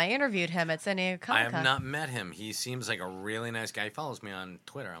met him. I interviewed him at San Diego I Comic Con. have not met him. He seems like a really nice guy. He follows me on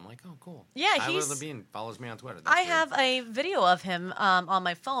Twitter. I'm like, oh, cool. Yeah, Tyler he's- Labine follows me on Twitter. That's I weird. have a video of him on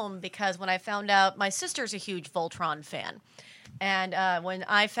my phone because when I found out, my sister's a huge Voltron fan. And when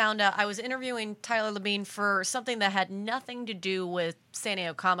I found out, I was interviewing Tyler Labine for something that had nothing to do with San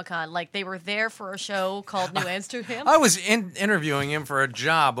Diego Comic Con. Like, they were there for a show called New Amsterdam. I was interviewing him for a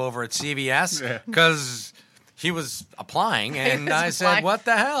job over at CVS because he was applying, and was I said, applying. "What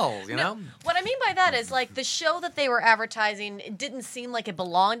the hell?" You know? What I mean by that is, like, the show that they were advertising, it didn't seem like it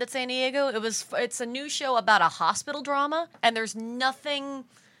belonged at San Diego. It's a new show about a hospital drama, and there's nothing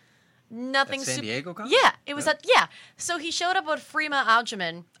At San Diego Comic? Yeah, it was So he showed up with Freema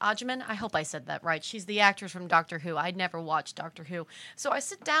Agyeman. Agyeman, I hope I said that right. She's the actress from Doctor Who. I'd never watched Doctor Who. So I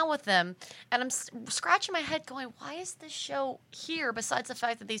sit down with them, and I'm scratching my head going, why is this show here besides the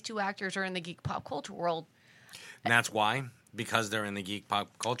fact that these two actors are in the geek pop culture world? And that's why, because they're in the geek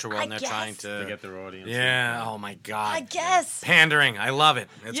pop culture world, and they're guess. trying To to get their audience. Yeah. Oh my God. I guess. Pandering. I love it.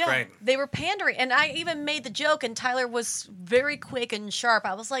 It's Yeah, great. they were pandering, and I even made the joke, and Tyler was very quick and sharp.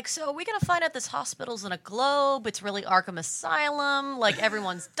 I was like, so are we going to find out this hospital's in a globe? It's really Arkham Asylum. Like,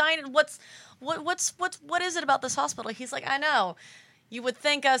 everyone's dying. What is it about this hospital? He's like, I know. You would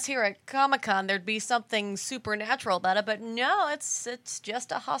think us here at Comic-Con there'd be something supernatural about it, but no, it's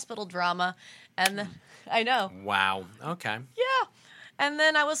just a hospital drama. And I know. Wow. Okay. Yeah. And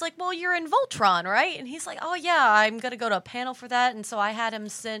then I was like, well, you're in Voltron, right? And he's like, oh, yeah, I'm going to go to a panel for that. And so I had him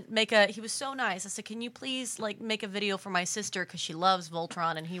he was so nice. I said, can you please, like, make a video for my sister because she loves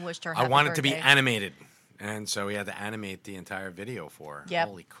Voltron and he wished her happy I want it to be birthday. animated, and so we had to animate the entire video for her. Yep.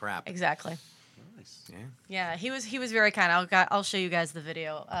 Holy crap. Exactly. Nice. Yeah. Yeah, he was very kind. I'll show you guys the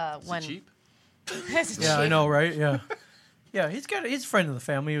video Is when it cheap? It's Yeah, I cheap. know, right? Yeah. Yeah, he's a friend of the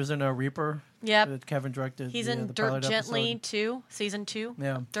family. He was in Reaper. Yep. That Kevin directed. He's the in Dirt pilot Gently episode. too, season 2.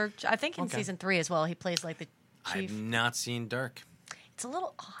 Yeah. Dirt. I think in Okay. season 3 as well. He plays like the I've chief. not seen Dirk. It's a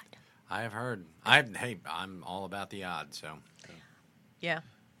little odd. I have heard. I'm all about the odds, so Yeah.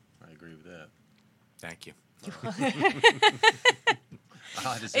 I agree with that. thank you.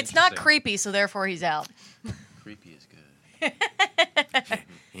 It's not creepy, so therefore he's out. Creepy is good.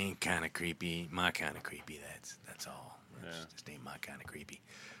 Ain't kind of creepy. My kind of creepy. That's all. That's Yeah. just ain't my kind of creepy.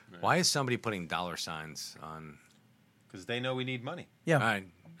 Why is somebody putting dollar signs on? Because they know we need money. Yeah. All right.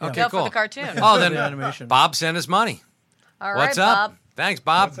 Yeah. Okay, Go cool. for the cartoon. Oh, For then the animation. Bob sent us money. All What's right, up? Bob. Thanks,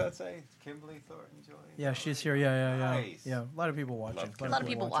 Bob. What's that say? Kimberly Thornton Joy? Yeah, she's here. Yeah. Nice. Yeah, a lot of people watching. Love A lot of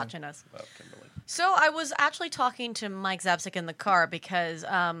people watching us. Love Kimberly. So I was actually talking to Mike Zapsik in the car because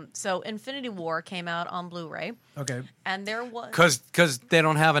so Infinity War came out on Blu-ray, Okay. and there was Because they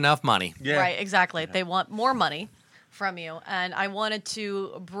don't have enough money. Yeah. right exactly. They want more money from you, and I wanted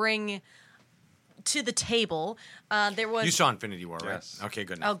to bring to the table. There was You saw Infinity War, right? Yes. Okay,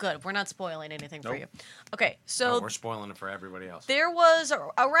 good Oh, enough. good. We're not spoiling anything for Nope. you. Okay, so Oh, we're spoiling it for everybody else. there was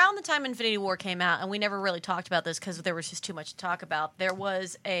around the time Infinity War came out, and we never really talked about this because there was just too much to talk about. There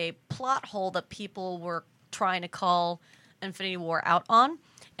was a plot hole that people were trying to call Infinity War out on,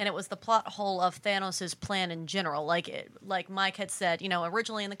 and it was the plot hole of Thanos' plan in general. Like Mike had said,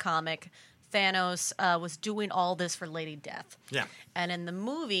 originally in the comic, Thanos was doing all this for Lady Death. Yeah. And in the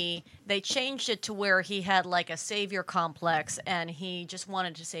movie, they changed it to where he had like a savior complex, and he just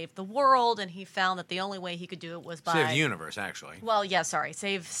wanted to save the world, and he found that the only way he could do it was by Save the universe, actually. well, yeah, sorry.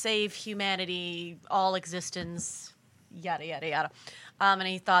 Save humanity, all existence, yada, yada, yada. And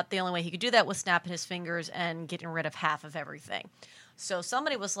he thought the only way he could do that was snapping his fingers and getting rid of half of everything. So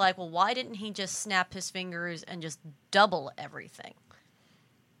somebody was like, well, why didn't he just snap his fingers and just double everything?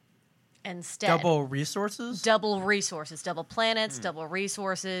 Instead. Double resources? Double resources. Double planets, double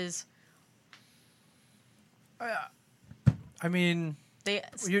resources. I mean, They,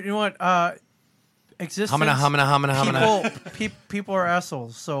 you know what? Existence. People are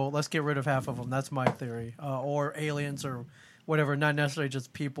assholes, so let's get rid of half of them. That's my theory. Or aliens or whatever, not necessarily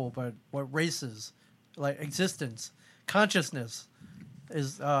just people, but what races, like existence, consciousness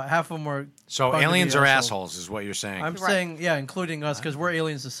is half of them are. So aliens are assholes, is what you're saying. I'm saying, yeah, including us, because we're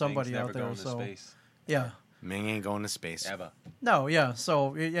aliens to somebody out there. So space. yeah. Ming ain't going to space. Ever. No, yeah.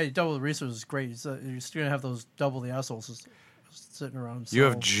 So yeah, double the resources is great. You're still gonna have those double the assholes sitting around. So. You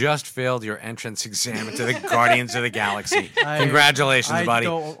have just failed your entrance exam into the Guardians of the Galaxy. Congratulations, buddy.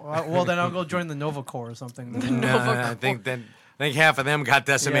 Well, then I'll go join the Nova Corps or something. I think half of them got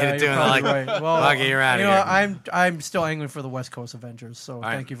decimated too. You're And they're like, right. Well, fuck it, you're out of here. I'm still angling for the West Coast Avengers. So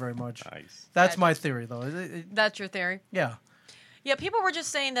thank you very much. Nice. That's my theory, though. that's your theory? Yeah. Yeah, people were just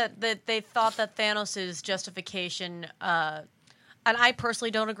saying that they thought that Thanos' justification, and I personally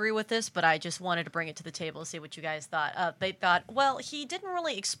don't agree with this, but I just wanted to bring it to the table to see what you guys thought. They thought, well, he didn't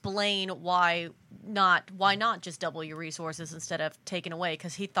really explain why not just double your resources instead of taking away,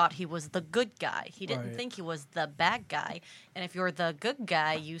 because he thought he was the good guy. He didn't think he was the bad guy. And if you're the good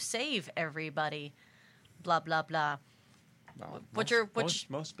guy, you save everybody. Blah blah blah. No,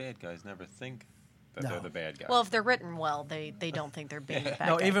 most bad guys never think that they're the bad guy. Well, if they're written well, they don't think they're being bad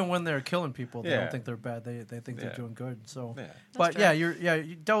No, guy. even when they're killing people, they don't think they're bad. They think they're doing good. So, That's true.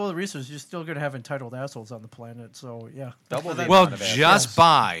 you double the resources. You're still gonna have entitled assholes on the planet. So yeah, Double the Well, amount of just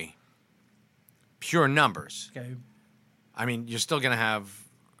by pure numbers. okay, I mean, you're still going to have.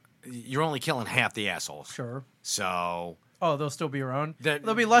 You're only killing half the assholes. sure. So Oh, they'll still be around. That-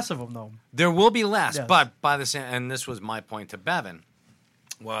 There'll be less of them though. there will be less. Yes. But by the same. And this was my point to Bevan,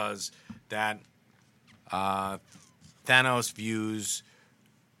 was that Thanos views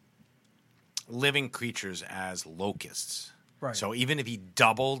living creatures as locusts. Right. So even if he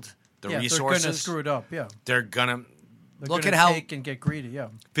doubled the Yeah, resources, they're gonna screw it up. Yeah, they're gonna they're look gonna at how take and get greedy. Yeah.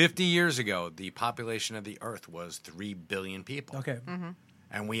 50 years ago the population of the Earth was 3 billion people. Okay.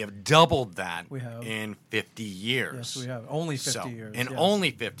 And we have doubled that We have. in 50 years. Yes, we have only 50 So, years. in yes.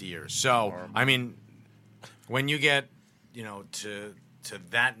 only 50 years. So, I mean, when you get, to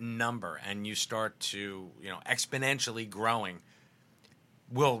that number and you start to, exponentially growing,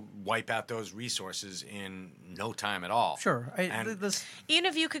 we'll wipe out those resources in no time at all. Sure. And- Even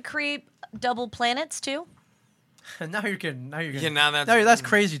if you could create double planets too. Now you're getting. Yeah, now that's- that's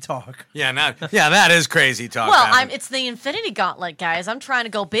crazy talk. Yeah, that is crazy talk. Well, Evan. it's the Infinity Gauntlet, guys. I'm trying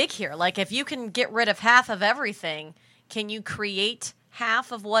to go big here. Like, if you can get rid of half of everything, can you create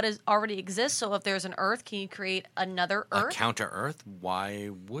half of what already exists? So if there's an Earth, can you create another A Earth? counter Earth? Why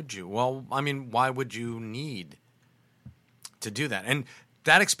would you? Well, I mean, why would you need to do that? And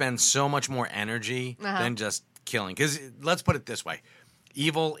that expends so much more energy than just killing. Because let's put it this way: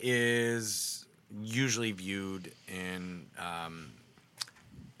 evil is usually viewed in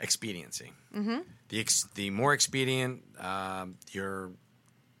expediency. Mm-hmm. The more expedient your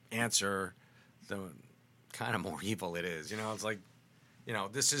answer, the kind of more evil it is. It's like,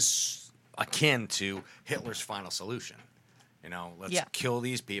 this is akin to Hitler's final solution. Let's kill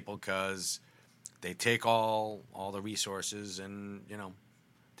these people because they take all the resources and,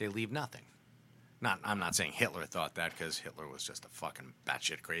 they leave nothing. I'm not saying Hitler thought that, because Hitler was just a fucking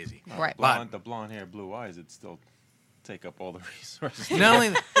batshit crazy. Right. The blonde hair, blue eyes, it'd still take up all the resources. Not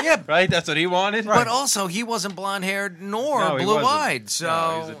only yeah, right? That's what he wanted. but also he wasn't blonde haired nor No, he blue wasn't. eyed. So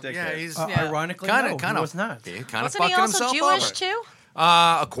No, he was a dickhead. yeah, he's Ironically, kind no, of he was not. He kind of Wasn't he fucking also himself Jewish over. too?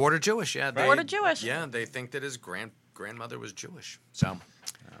 A quarter Jewish, yeah. Quarter Jewish. Yeah, they think that his grandmother was Jewish.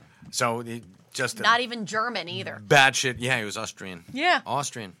 So he just Not even German either. bad shit. Yeah, he was Austrian. Yeah.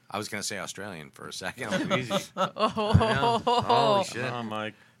 Austrian. I was gonna say Australian for a second. Easy. Holy shit. I'm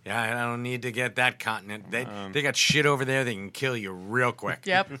like, Yeah, I don't need to get that continent. They got shit over there. They can kill you real quick.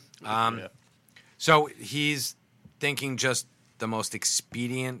 Yep. So he's thinking just the most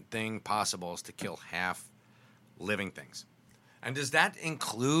expedient thing possible is to kill half living things. And does that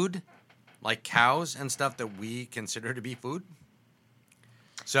include like cows and stuff that we consider to be food?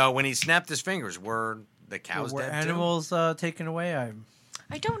 So when he snapped his fingers, were the cows Were dead animals taken away?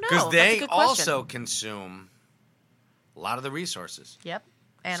 I don't know. Because That's a they good question. also consume a lot of the resources. Yep.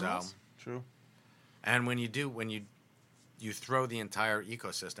 Animals. So, true. and when you throw the entire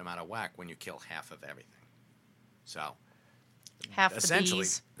ecosystem out of whack when you kill half of everything. So Half the essentially,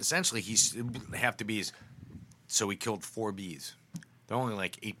 bees. he's half the bees. So he killed 4 bees. There are only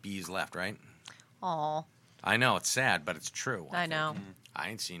like 8 bees left, right? Aw. I know it's sad, but it's true. I know. I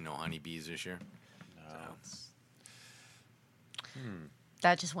ain't seen no honeybees this year. No, it's-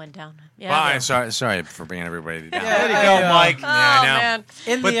 That just went down. Yeah. Well, sorry for bringing everybody down. Yeah, There you go, Mike. Oh, I know. man.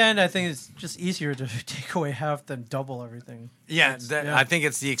 In the end, I think it's just easier to take away half than double everything. Yeah, yeah. I think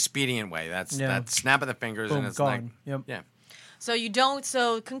it's the expedient way. That's that snap of the fingers, Boom, and it's gone. like, Yep. yeah. So you don't.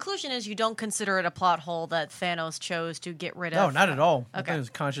 So conclusion is you don't consider it a plot hole that Thanos chose to get rid No, of. not at all. I Okay. think it was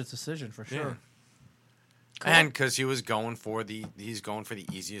a conscious decision for sure. Yeah. And because he's going for the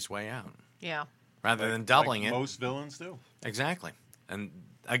easiest way out Yeah. rather than doubling like it. most villains do. Exactly. And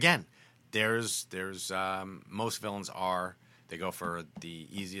again, there's most villains they go for the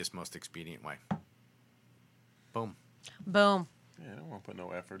easiest, most expedient way. Boom. Boom. Yeah, I don't want to put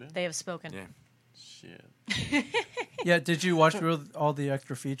no effort in. They have spoken. Yeah. Shit. Yeah, did you watch all the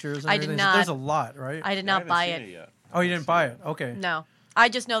extra features? And I did everything? not. There's a lot, right? I did I not haven't buy seen it. yet. Oh, you didn't buy it? Okay. No. I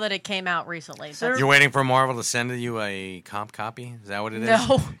just know that it came out recently. Sir? That's- You're waiting for Marvel to send you a comp copy? Is that what it is?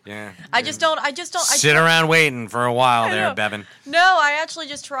 No. Yeah. I just don't. Sit around waiting for a while there, know. Bevan. No, I actually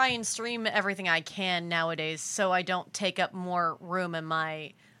just try and stream everything I can nowadays, so I don't take up more room in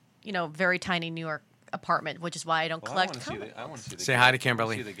my, very tiny New York apartment, which is why I don't Well, collect. I want to see the. Say gag- hi to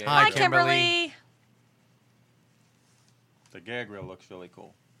Kimberly. see the gag Hi, Hi, reel. Kimberly. The gag reel looks really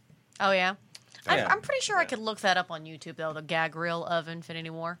cool. Oh yeah. Yeah. I'm pretty sure I Yeah. could look that up on YouTube though. The gag reel of Infinity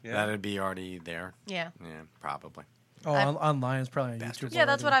War. Yeah. That'd be already there. Yeah. Yeah, probably. Oh, online is probably on Bastards. YouTube. Yeah,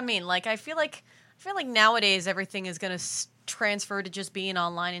 that's what already. I mean. Like I feel like nowadays everything is gonna transfer to just being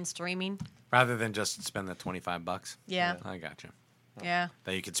online and streaming. Rather than just spend the $25. Yeah. I got you. Yeah.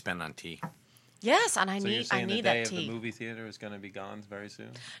 That you could spend on tea. Yes, and I So you're need saying the day that of the tea. movie theater is going to be gone very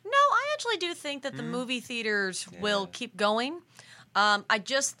soon? No, I actually do think that the movie theaters will keep going. I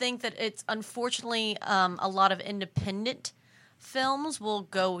just think that it's unfortunately a lot of independent films will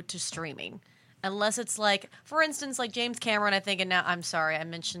go to streaming. Unless it's like, for instance, like James Cameron, I think, and now I'm sorry, I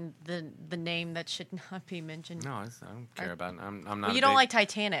mentioned the name that should not be mentioned. No, I don't care about it. I'm not. Well, a you don't big- like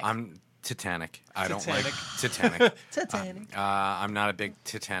Titanic. I'm Titanic. I don't Titanic. like Titanic. Titanic. I'm not a big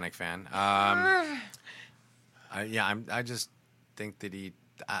Titanic fan. I just think that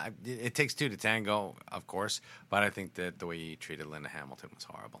it takes two to tango, of course, but I think that the way he treated Linda Hamilton was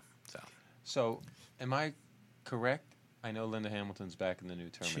horrible. So, am I correct? I know Linda Hamilton's back in the new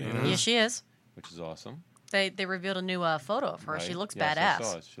Terminator, Yeah, she is. which is awesome. They revealed a new photo of her. She right? looks Yes, I badass.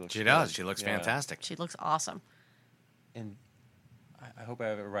 saw it. She looks She does. good. She looks Yeah. fantastic. She looks awesome. And I hope I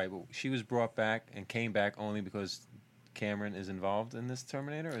have it right, but she was brought back and came back only because Cameron is involved in this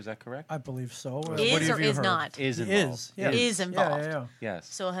Terminator. Is that correct? I believe so. Is or is not? Is He involved. is. Yeah. Is involved. Yeah. Yes.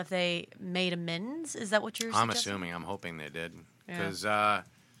 So have they made amends? Is that what you're I'm suggesting? assuming. I'm hoping they did. Yeah. Because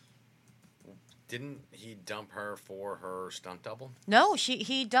didn't he dump her for her stunt double? No,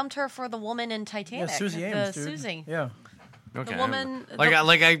 he dumped her for the woman in Yeah, Titanic. Susie Ames, dude. Susie. Yeah. Okay. woman- Like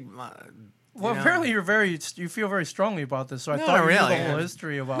I. Well, know. apparently you feel very strongly about this, so I No, thought you really, knew the yeah. whole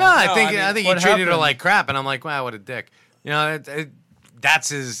history about. No, I No, think I mean, I think he what treated her happened? like crap, and I'm like, wow, what a dick. You know,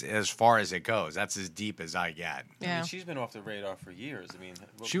 that's as far as it goes. That's as deep as I get. I Yeah. mean, she's been off the radar for years. I mean,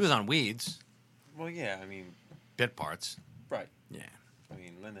 She was on Weeds, Well, yeah. I mean, bit parts. right. Yeah. I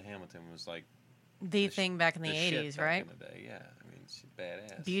mean, Linda Hamilton was like The sh- thing back in the shit 80s, back right? In the day, yeah. I mean, she's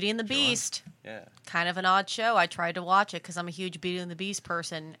badass. Beauty and the Beast. Yeah. Kind of an odd show. I tried to watch it because I'm a huge Beauty and the Beast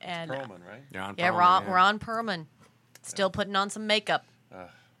person. And Perlman, right? You're on. yeah, Perlman, Ron Perlman. Still putting on some makeup.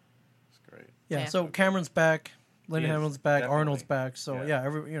 It's great. Yeah. Yeah. So Cameron's back. Linda He is, Hamilton's back. definitely. Arnold's back. So Yeah.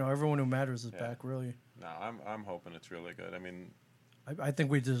 yeah, everyone who matters is Yeah. back. Really, No, I'm hoping it's really good. I mean, I think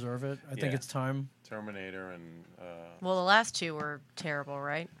we deserve it. I think Yeah. it's time. Terminator and Well, the last two were terrible,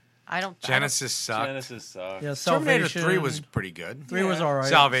 right? I don't. Genesis sucked. Genesis sucks. Yeah, Terminator Salvation. 3 was pretty good. 3 was Yeah. all right.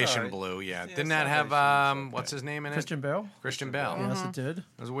 Salvation Sorry. Blue, yeah. Yeah, Didn't that have Salvation was okay. what's his name in it? Christian Bale. Christian Bell. Mm-hmm. Yes, it did. It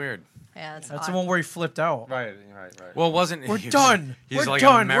was weird. Yeah, it's That's odd. the one where he flipped out. Right. Well, wasn't We're he was- done. He's We're like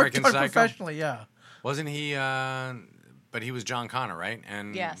done. an American We're done Psycho. professionally. Yeah. Wasn't he? But he was John Connor, right?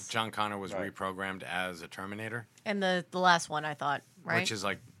 And Yes. John Connor was Right. reprogrammed as a Terminator, And the last one, I thought, right? which is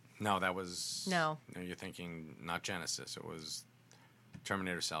like, no, that was No. You're thinking not Genesis. It was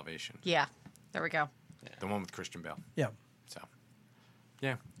Terminator Salvation, Yeah, there we go. the one with Christian Bale. Yeah. So,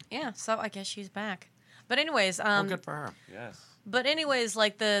 yeah, Yeah, so I guess she's back. But anyways, well, good for her. Yes. But anyways,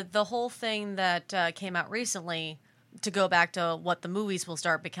 like the whole thing that came out recently, to go back to what the movies will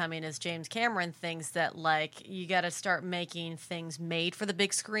start becoming, is James Cameron thinks that like you got to start making things made for the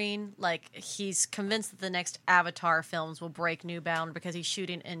big screen. Like he's convinced that the next Avatar films will break new ground because he's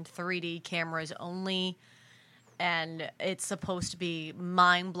shooting in 3D cameras only, and it's supposed to be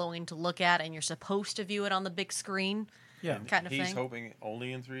mind blowing to look at, and you're supposed to view it on the big screen. Yeah. Kind of He's thing. hoping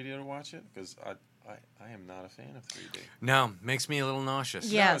only in 3D to watch it because I am not a fan of 3D. No, makes me a little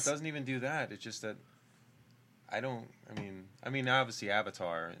nauseous. Yes. No, it doesn't even do that. It's just that I don't. I mean, obviously,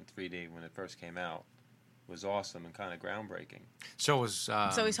 Avatar in 3D when it first came out was awesome and kind of groundbreaking. So was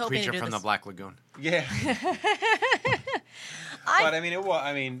So he's hoping to Creature do from the this- Black Lagoon. Yeah. But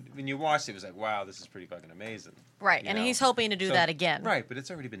I mean, when you watched it, it was like, wow, this is pretty fucking amazing. Right, You and know? he's hoping to do So- that again. Right, but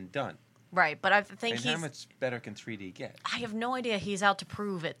it's already been done. Right, but I think And how much better can 3D get? I have no idea he's out to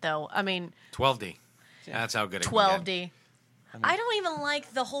prove it, though. I mean, 12D. Yeah. That's how good it can 12D. I don't even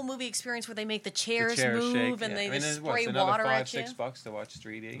like the whole movie experience where they make the chairs move shake, and yeah. they I mean, just it's what, spray it's another water $5, at you. $6 to watch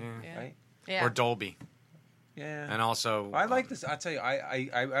 3D, Yeah. right? get. Yeah. Or Dolby. Yeah. And also... I like this. I tell you,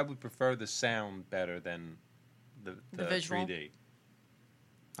 I would prefer the sound better than the visual. 3D.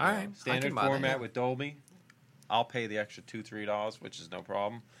 All right. I Standard can buy that, format yeah. with Dolby, I'll pay the extra $2-3, which is no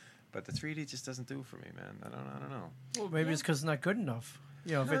problem. But the 3D just doesn't do it for me, man. I don't know. Well, maybe it's because it's not good enough.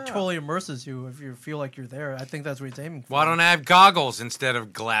 You know, if No. it totally immerses you, if you feel like you're there, I think that's what he's aiming for. Why don't I have goggles instead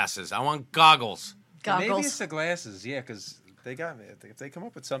of glasses? I want goggles. Goggles. Maybe it's the glasses, yeah, because they got me. If they come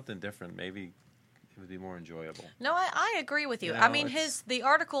up with something different, maybe it would be more enjoyable. No, I agree with you. You I know, mean, it's- the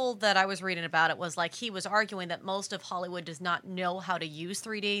article that I was reading about it was like he was arguing that most of Hollywood does not know how to use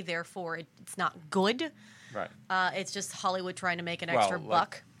 3D, therefore it's not good. Right. It's just Hollywood trying to make an extra like,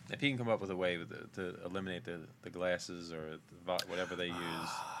 buck. If he can come up with a way to eliminate the glasses or whatever they use,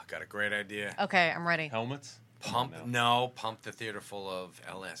 Got a great idea. Okay, I'm ready. helmets. Pump Come on now. pump the theater full of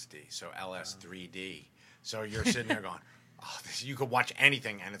LSD, so LS3D. So you're sitting there going, "Oh, you could watch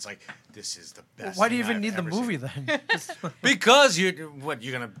anything," and it's like, "This is the best." Why do you thing even I've need the ever movie seen." then? Just- Because you're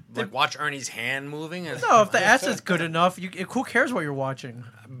gonna like watch Ernie's hand moving? And, no, if the asset's good enough, who cares what you're watching?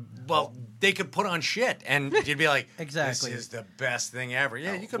 well, they could put on shit, and you'd be like, Exactly. This is the best thing ever."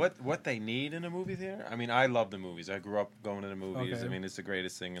 Yeah, you could. What they need in a movie theater? I mean, I love the movies. I grew up going to the movies. Okay. I mean, it's the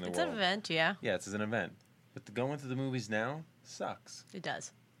greatest thing in the It's world. an event, yeah. Yeah, it's an event. But going to the movies now sucks. It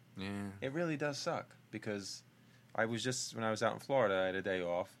does. Yeah. It really does suck because when I was out in Florida, I had a day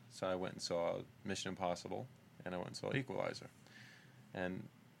off, so I went and saw Mission Impossible, and I went and saw Equalizer. And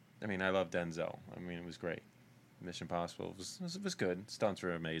I mean, I love Denzel. I mean, it was great. Mission Impossible was good. Stunts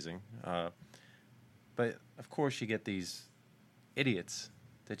were amazing. But of course, you get these idiots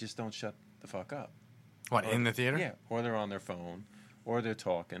that just don't shut the fuck up. What, in the theater? Yeah, or they're on their phone, or they're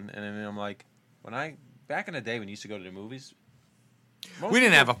talking, and then I'm like, back in the day when you used to go to the movies, We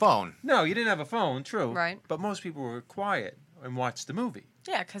didn't have a phone. No, you didn't have a phone, true. Right. But most people were quiet and watched the movie.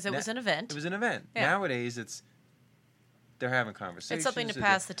 Yeah, because it was an event. It was an event. Yeah. Nowadays, they're having conversations. It's something to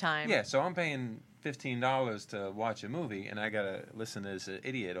pass the time. Yeah, so I'm paying $15 to watch a movie, and I gotta listen to this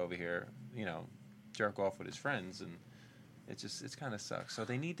idiot over here, jerk off with his friends, and it's kind of sucks. So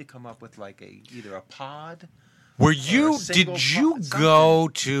they need to come up with like either a pod. Were a you? single Did you something. go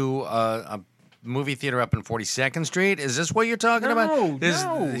to a movie theater up in 42nd Street? Is this what you're talking about? No.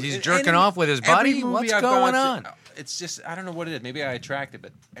 He's And jerking off with his buddy. every movie What's I've going gone on? to- it's just I don't know what it is. Maybe I attract it,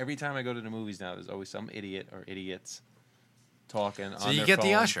 but every time I go to the movies now, there's always some idiot or idiots talking. So on you their get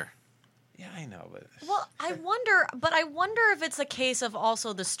the phone. usher. Yeah, I know, but Well, I wonder if it's a case of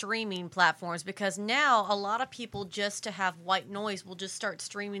also the streaming platforms, because now a lot of people, just to have white noise, will just start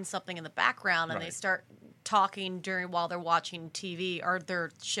streaming something in the background, and they Right. start talking while they're watching TV or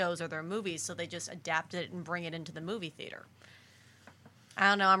their shows or their movies, so they just adapt it and bring it into the movie theater. I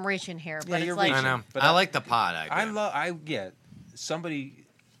don't know, I'm reaching here, but you're it's like I reaching. know. But I I- like the pod idea.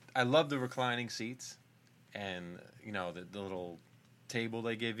 I love the reclining seats, and the little table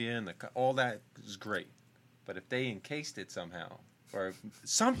they give you, and all that is great. But if they encased it somehow, or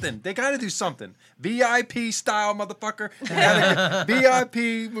something, they got to do something. VIP style, motherfucker. They gotta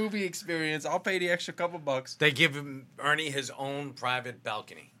VIP movie experience. I'll pay the extra couple bucks. They give him Ernie his own private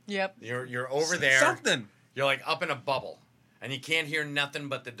balcony. Yep. You're over there. Something. You're like up in a bubble, and you can't hear nothing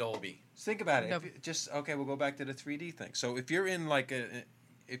but the Dolby. Think about it. Nope. We'll go back to the 3D thing. So if you're in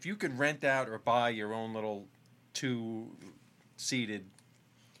if you could rent out or buy your own little 2-seated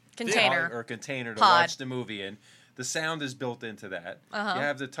Container. or container to Pod. watch the movie in, the sound is built into that. Uh-huh. You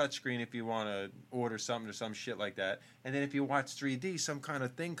have the touchscreen if you want to order something or some shit like that. And then if you watch 3D, some kind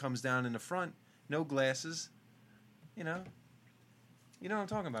of thing comes down in the front, no glasses. You know what I'm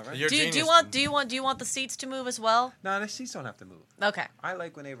talking about, right? You're Do you genius. want the seats to move as well? No, the seats don't have to move. Okay. I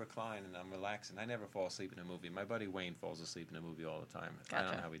like when they recline and I'm relaxing. I never fall asleep in a movie. My buddy Wayne falls asleep in a movie all the time. I don't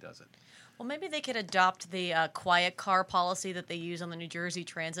Gotcha. know how he does it. Well, maybe they could adopt the quiet car policy that they use on the New Jersey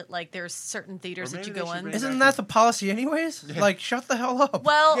Transit. Like, there's certain theaters Or that you maybe go they should in. bring Isn't that the policy anyways? Like, shut the hell up.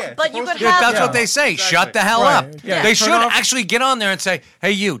 Well, Yeah, it's but you supposed could to Yeah, have. that's Yeah. what they say. Exactly. Shut the hell Right. up. Yeah. They Turn should off- actually get on there and say,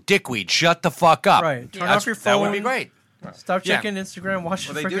 "Hey, you dickweed, shut the fuck up." Right. Turn Yeah. off your That phone. would be great. Stop Yeah. checking Instagram. Watch.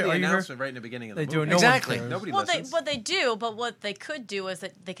 Well, they do the announcement right in the beginning of the They do. movie. No Exactly. one cares. Nobody Well, listens. they do, but what they could do is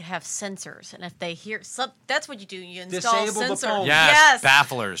that they could have sensors, and if they hear some, that's what you do. You install Disable the sensors. phone. Yes,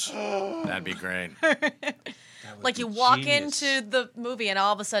 bafflers. That'd be great. That would Like be you walk genius. into the movie, and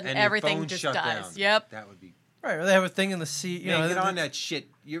all of a sudden And your everything phone just shut dies. down. Yep. That would be. Right. Or they have a thing in the seat. You Man, know, get on that shit.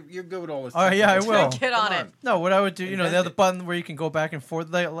 You're good with all this. Oh, yeah, I will. Get on it. No, what I would do, they have Invent the it. button where you can go back and forth.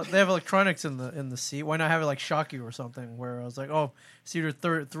 They have electronics in the seat. Why not have it like shock you or something? Where I was like, oh, seater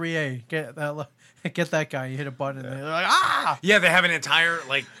 3A, get that guy. You hit a button and they're like, ah. Yeah, they have an entire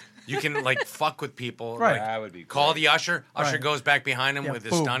you can fuck with people. Right. That would be. Call great. the usher. Usher Right. goes back behind him Yeah, with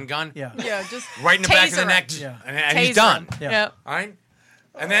his boom. stun gun. Yeah. Yeah, just Right in the back of the taser neck. Yeah. And he's Taser done. him. Yeah. Yep. All right.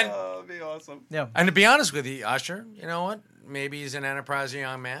 And then, Oh, that'd be awesome. Yeah. and to be honest with you, Usher, you know what? Maybe he's an enterprising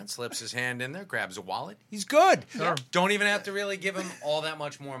young man, slips his hand in there, grabs a wallet. He's good. Sure. Don't even have to really give him all that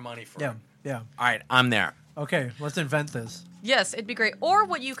much more money for Yeah. him. Yeah. All right, I'm there. Okay, let's invent this. Yes, it'd be great. Or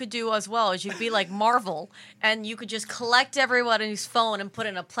what you could do as well is you'd be like Marvel, and you could just collect everybody's phone and put it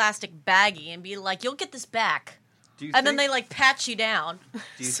in a plastic baggie and be like, "You'll get this back," Do you and then think- they like pat you down. Do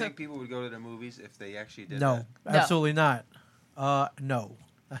you So- think people would go to the movies if they actually did No, that? absolutely not. No.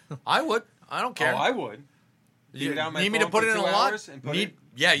 I would. I don't care. Oh, I would. You Leave it on my need me to phone put for it in a 2 locker? hours and put it-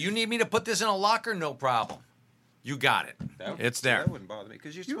 Yeah, you need me to put this in a locker? No problem. You got it. It's there. That wouldn't bother me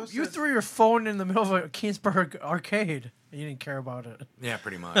because you're You, supposed you to. threw your phone in the middle of a Keensburg arcade. And you didn't care about it. Yeah,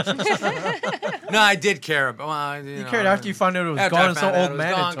 pretty much. No, I did care about. Well, You cared after you found out it was after gone, I and so found out old it was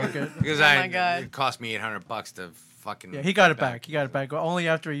man gone, took it. because Oh my God. it cost me $800 to fucking. Yeah, he got it back. He got it back. Only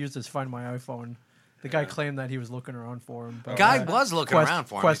after he used his Find My iPhone. The guy claimed that he was looking around for him. But Guy was looking around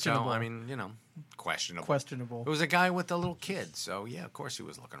for me. So, questionable. I mean, questionable. questionable. It was a guy with a little kid, so yeah, of course he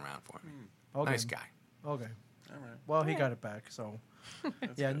was looking around for me. Okay. Nice guy. Okay. All right. Well, he got it back. So,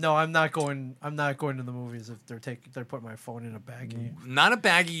 yeah. No, I'm not going. I'm not going to the movies if they're putting my phone in a baggie. Not a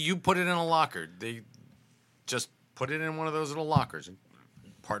baggie. You put it in a locker. They just put it in one of those little lockers.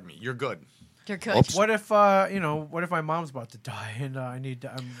 Pardon me. You're good. You're good. Oops. What if what if my mom's about to die and I'm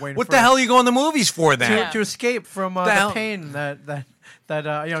waiting. What for the hell are you going to movies for to, then? Yeah. to escape from The the hell? pain that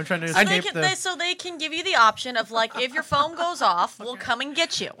I'm trying to So they, escape can, they can give you the option of like, if your phone goes off, we'll come and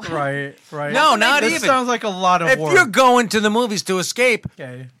get you. right. No, not this even. sounds like a lot of If work. you're going to the movies to escape,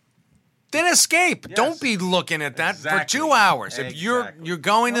 Okay. then escape. Yes. Don't be looking at that Exactly. for 2 hours. If you're Exactly.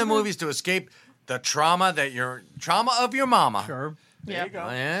 going to the movies to escape the trauma of your mama. Sure. Yeah. There you go.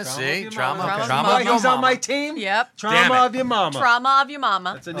 Yeah, Trauma see, of your trauma, mama. Trauma of trauma your of your He's on mama. my team. Yep. Damn Trauma it. of your mama. Trauma of your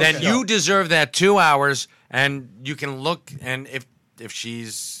mama. That's a new Then show. you deserve that 2 hours, and you can look. And if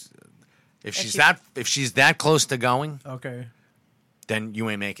she's that close to going, Okay. then you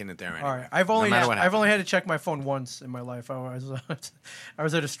ain't making it there anyway. All right. I've No only matter what I've only happens. had to check my phone once in my life. I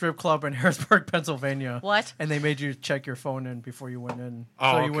was at a strip club in Harrisburg, Pennsylvania. What? And they made you check your phone in before you went in,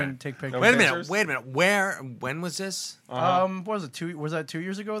 Oh, so you okay. wouldn't take pictures. Wait a Pictures? minute. When was this? What was it? Was that 2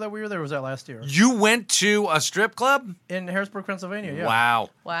 years ago that we were there? Or was that last year You went to a strip club? in Harrisburg, Pennsylvania? Yeah. Wow.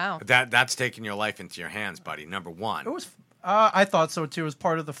 Wow. That's taking your life into your hands, buddy. Number one. It was. I thought so too. It was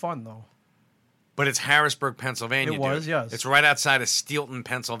part of the fun though. But it's Harrisburg, Pennsylvania. It was, dude. yes. It's right outside of Steelton,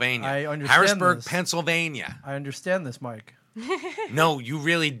 Pennsylvania. I understand Harrisburg, this. Pennsylvania. I understand this, Mike. No, you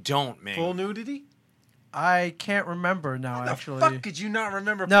really don't, man. Full nudity. I can't remember now. The actually, fuck could you not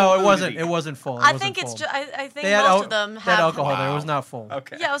remember? no, full it wasn't. nudity? It wasn't full. It I wasn't think it's full. just. I think They had most al- of them they have had alcohol there. It Wow. was not full.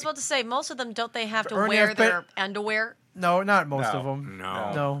 Okay. Yeah, I was about to say most of them don't they have to Ernie, wear I've been- their underwear? No, not most No. of them.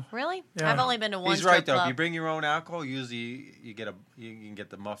 No. No. Really? Yeah. I've only been to one He's right strip though. If club. you bring your own alcohol, usually you can get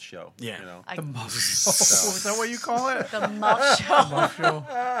the muff show. Yeah. You know. I- The muff show. Is that what you call it? the muff show. Muff show.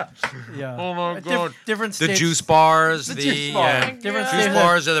 Yeah. Oh, my God. Different The states. juice bars, The the juice bar. Different juice states.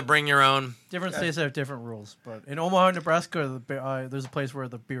 bars are the bring your own. Different states have different rules, but in Omaha, Nebraska, there's a place where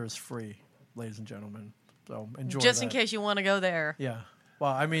the beer is free, ladies and gentlemen. So enjoy. Just in that. case you want to go there. Yeah.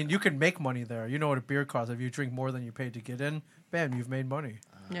 Well, I mean, you can make money there. You know what a beer costs. If you drink more than you paid to get in, bam, you've made money.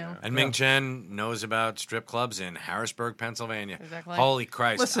 No. And Ming Chen knows about strip clubs in Harrisburg, Pennsylvania. Exactly. Holy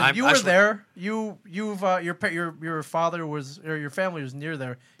Christ! Listen, you were there. Your father was, or your family was near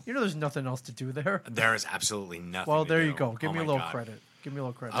there. You know, there's nothing else to do there. There is absolutely nothing. Well, to there do. you go. Give Oh me a my little God. credit. Give me a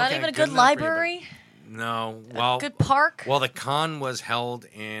little credit. Not Okay, even a good good enough for you, but- library. No. Well, Good park. Well, the con was held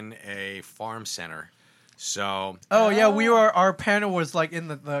in a farm center, so Oh yeah, our panel was like in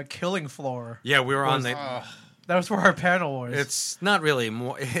the killing floor. yeah, we were on the. That was where our panel was. It's not really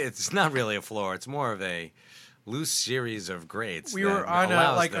more. It's not really a floor. It's more of a loose series of grates. we that were on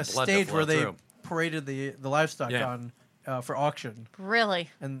allows a the blood to stage flow where they through. paraded the livestock Yeah. on for auction, Really?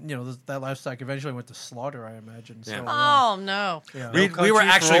 and that livestock eventually went to slaughter, I imagine. So, Yeah. Oh no. yeah. We country were for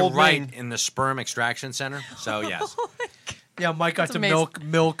actually old right men. in the sperm extraction center. So yes, Yeah, Mike got That's to amazing.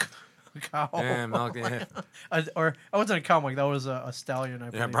 milk a cow. Yeah, milk. Yeah, Or I wasn't a cow, Mike. That was a stallion. I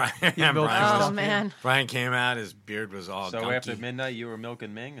yeah believe. Brian. He milked Brian, his Oh was- stallion. man. Brian came out. His beard was all. So gunky. after midnight, you were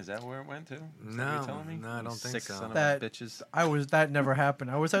milking Ming. Is that where it went to? Is that what No, you're telling me? no, I You don't think sick so. Son of That- a bitches. That never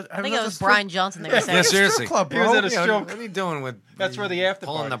happened. I was at. I think it at was a strip- Brian Johnson. They were Yeah, saying. Yeah, it's a strip seriously. club, He was bro. at a You know, stroke. What are you doing with? That's where the after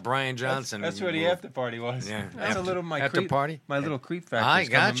pulling party. the Brian Johnson. That's where the move. after party was. Yeah. That's a little my After creep, party? My little creep factor. I coming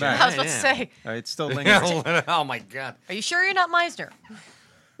gotcha. back. I was about to say. It's still lingering. Oh my God. Are you sure you're not Meisner?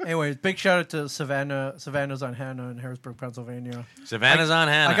 Anyways, big shout out to Savannah. Savannah's on Hannah in Harrisburg, Pennsylvania. Savannah's on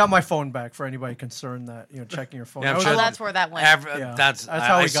Hannah. I got my phone back for anybody concerned that checking your phone. Yeah, I'm I was sure Oh, at- that's where that went. Yeah. That's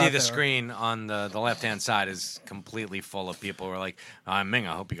how I we see got the there. screen on the left hand side is completely full of people who are like, Ming,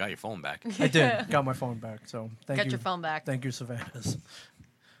 I hope you got your phone back. I did. Got my phone back. So thank Get you. your phone back. Thank you, Savannah's.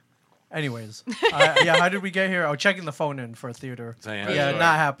 Anyways, yeah, how did we get here? Oh, checking the phone in for a theater. So, yeah, yeah, that's right.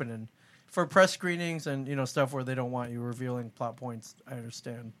 not happening. For press screenings and stuff where they don't want you revealing plot points, I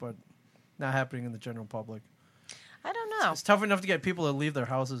understand, but not happening in the general public. I don't know. It's tough enough to get people to leave their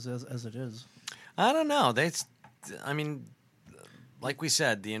houses as it is. I don't know. I mean, like we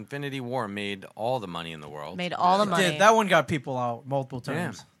said, the Infinity War made all the money in the world. Made all the money. Yeah, that one got people out multiple Yeah.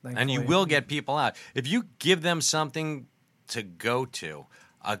 times. And you thankfully. will get people out. If you give them something to go to,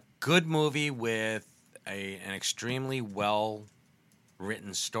 a good movie with an extremely well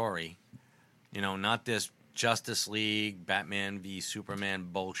written story, not this Justice League, Batman v Superman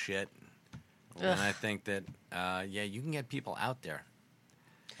bullshit. Ugh. And I think that, you can get people out there.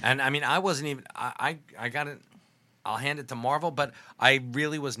 And I mean, I wasn't even, I got it, I'll hand it to Marvel, but I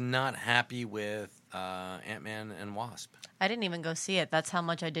really was not happy with Ant-Man and Wasp. I didn't even go see it. That's how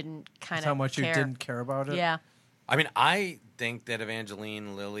much I didn't kind That's of how much care. you didn't care about it. Yeah. I mean, I think that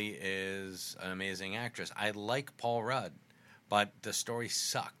Evangeline Lilly is an amazing actress. I like Paul Rudd, but the story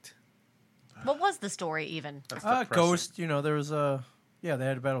sucked. What was the story even? That's depressing. Ghost. There was a they had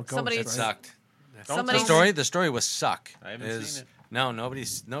a battle. Ghost. Somebody- It right? sucked. Somebody- The story was suck. I haven't seen it. No,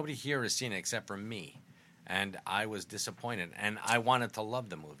 nobody here has seen it except for me, and I was disappointed. And I wanted to love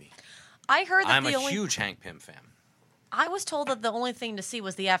the movie. I heard that I'm the a only. huge Hank Pym fan. I was told that the only thing to see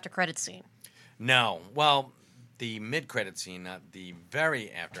was the after credit scene. No, well, the mid-credit scene, not the very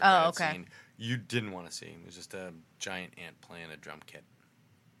after Oh, credit okay. scene, you didn't want to see. It was just a giant ant playing a drum kit.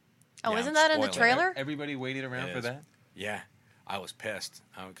 Oh, Yeah, isn't I'm that in the spoiling it. trailer? Everybody waited around It for is. that. Yeah, I was pissed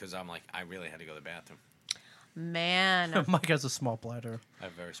because I'm like, I really had to go to the bathroom. Man. Mike has a small bladder. I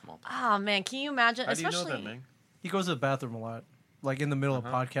have very small. Oh man, can you imagine? How do you know Especially. that, Ming? He goes to the bathroom a lot. Like in the middle of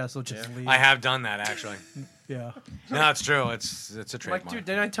Uh-huh. podcasts, he'll just Yeah. leave. I have done that actually. Yeah. No, it's true. It's a Like, trademark. dude,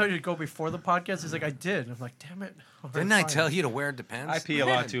 didn't I tell you to go before the podcast? He's like, I did. I'm like, damn it. All right, Didn't I fine. tell you to wear Depends? I pee a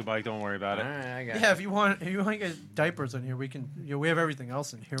lot too, Mike. Don't worry about All it. right, I got Yeah, it. if you want to get diapers in here, we can. We have everything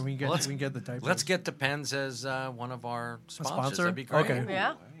else in here. We can get the diapers. Let's get Depends as one of our sponsors. sponsor? That'd be great. Okay.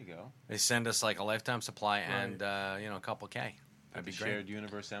 Yeah. There you go. They send us like a lifetime supply and a couple K. That'd be The great. shared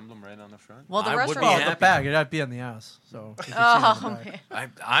universe emblem right on the front. Well, the I would be restaurant. Oh, the happy. bag. It'd be on the ass. So. you can see it Oh on the back.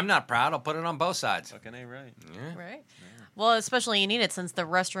 man. I'm not proud. I'll put it on both sides. Fucking A right. Yeah. Right. Well, especially you need it since the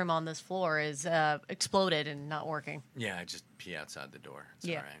restroom on this floor is exploded and not working. Yeah, I just pee outside the door. It's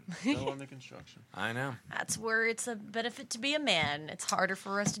Yeah. all right. Still under construction. I know. That's where it's a benefit to be a man. It's harder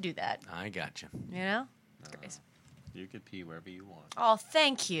for us to do that. I got you. You know. It's crazy. You could pee wherever you want. Oh,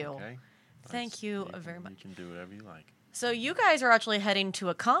 thank you. Okay. Thank you can- very much. You can do whatever you like. So you guys are actually heading to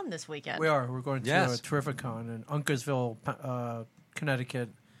a con this weekend. We are. We're going to Yes. a terrific con in Uncasville, Connecticut,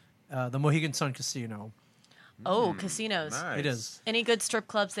 the Mohegan Sun Casino. Oh, casinos. Nice. It is Any good strip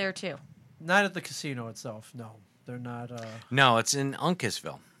clubs there too? not at the casino itself. No, they're not. No, it's in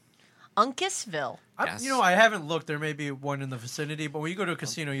Uncasville. Uncasville. Yes. I haven't looked. There may be one in the vicinity, but when you go to a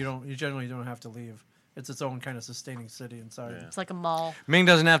casino, you generally don't have to leave. It's its own kind of sustaining city inside. Yeah. It's like a mall. Ming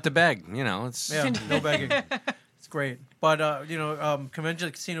doesn't have to beg. It's Yeah, no begging. It's great, but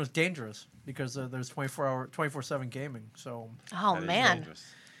convention casino is dangerous because there's 24/7 gaming. So Oh That is man. dangerous.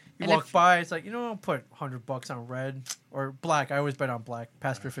 you And walk if- by, it's like I'll put $100 on red or black. I always bet on black.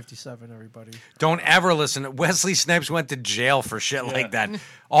 Pastor 57, everybody. Don't ever listen. Wesley Snipes went to jail for shit like that.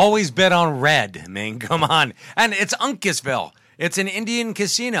 Always bet on red, Ming. Come on. And it's Uncasville. It's an Indian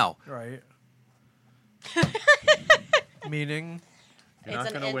casino. Right. Meaning, You're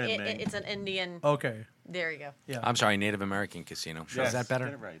not gonna win, man. It's an Indian. okay, There you go. yeah. I'm sorry, Native American casino. Yes, Is that better?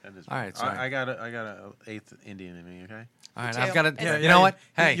 Get it right. That is All right. right, sorry. I got a eighth Indian in me. Okay. All right, too. I've got a. Yeah, you know what?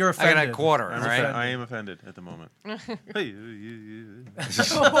 Hey, you're I got a offended. quarter. I'm all right. I am offended at the moment. Hey,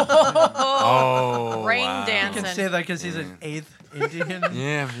 Oh, Rain wow. You dancing. can say that because he's an 8th Indian.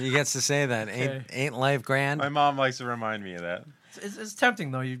 Yeah, he gets to say that. Okay. Ain't life grand? My mom likes to remind me of that. it's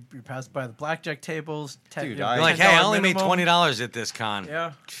tempting though. You pass by the blackjack tables. Dude, You're like, hey, I only made $20. $20 at this con.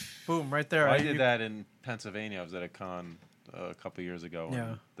 Yeah, boom, right there. I did that in Pennsylvania. I was at a con a couple years ago. Yeah.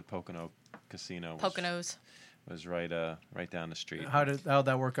 And the Pocono Casino Poconos. was right down the street. How'd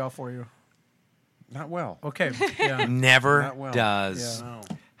that work out for you? Not well. Okay, yeah, Never Not well. does. Yeah. No.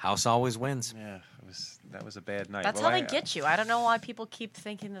 House always wins. Yeah, that was a bad night. That's Well, how they get you. I don't know why people keep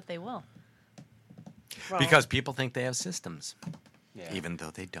thinking that they will. well, Because people think they have systems, yeah, even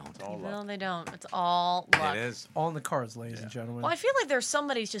though they don't. it's all No, luck. they don't. It's all luck. It is. all in the cards, ladies and gentlemen. Well, I feel like there's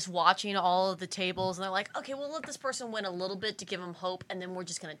somebody's just watching all of the tables, and they're like, okay, we'll let this person win a little bit to give them hope, and then we're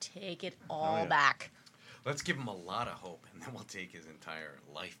just going to take it all yeah. back. Let's give him a lot of hope, and then we'll take his entire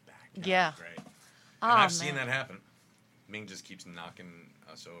life back. That'd Yeah. be great. And Oh, I've seen man. that happen. Ming just keeps knocking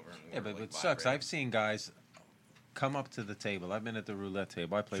us over. And Yeah, we're, but like, it sucks. vibrating. I've seen guys come up to the table. I've been at the roulette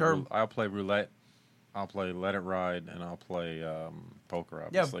table. I play. Sure. I'll play roulette. I'll play Let It Ride, and I'll play poker.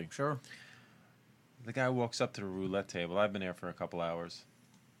 yeah, Obviously, sure. the guy walks up to the roulette table. I've been there for a couple hours.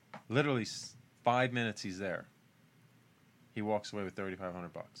 Literally 5 minutes, he's there. He walks away with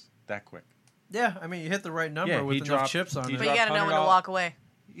 $3,500. That quick. Yeah, I mean, you hit the right number Yeah, with he enough dropped- chips on he it. But you got to know when to $100. walk away.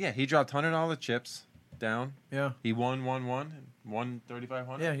 Yeah, he dropped $100 chips down. Yeah, He won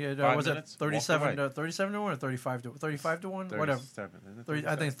 $3,500. yeah, yeah. 5 Was it minutes, walked 37 away. to 37 to 1 or 35 to 1? Whatever. 37. Is it 30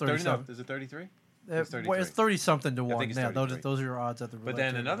 I think it's 30, no, 37. is it 33? It's 33. 30 something to I 1. think it's Yeah, 33. those are your odds at the roulette But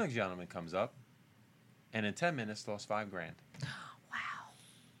then table. another gentleman comes up, and in 10 minutes lost $5,000, Wow.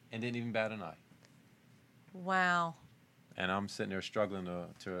 and didn't even bat an eye. Wow. And I'm sitting there struggling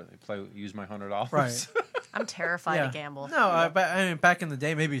to use my $100. Right. I'm terrified Yeah. to gamble. No, I mean, back in the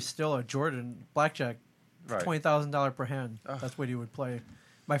day, maybe still a Jordan blackjack, Right. $20,000 per hand. Ugh. That's what he would play.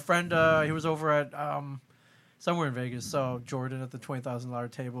 My friend, he was over at somewhere in Vegas, saw Jordan at the $20,000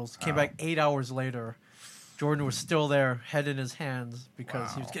 tables. Came back 8 hours later. Jordan was still there, head in his hands,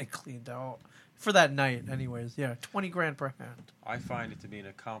 because he was Wow. getting cleaned out for that night. Anyways, yeah, $20,000 per hand. I find it to be an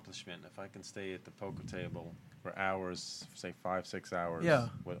accomplishment if I can stay at the poker table for hours, say 5-6 hours. Yeah.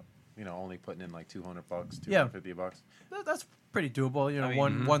 With only putting in like $200, Yeah. $250. That's pretty doable. You know, I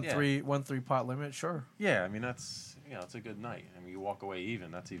mean, one yeah. three pot limit, sure. Yeah, I mean that's it's a good night. I mean you walk away even,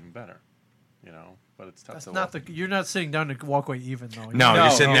 that's even better. But it's tough That's to not walk. You're not sitting down to walk away even though. No,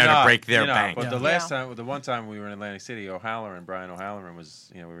 you're sitting there to not, break their bank. But Yeah. the one time we were in Atlantic City, Brian O'Halloran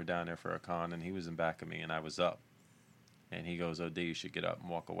was, we were down there for a con, and he was in back of me, and I was up, and he goes, "OD, you should get up and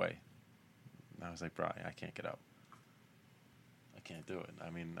walk away." And I was like, "Brian, I can't get up. I can't do it. I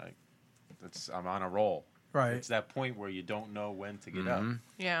mean, I'm on a roll. Right. It's that point where you don't know when to get up,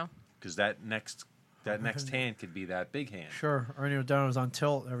 Yeah. because that next hand could be that big hand. Sure, Ernie O'Donnell was on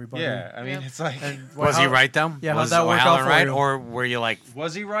tilt. Everybody. Yeah, I mean, Yep. it's like. And Was he how- right, though? Yeah, how'd was that work out O'Halloran for right? you? Or were you like,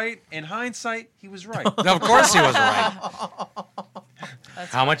 Was he right? In hindsight, he was right. of course he was right.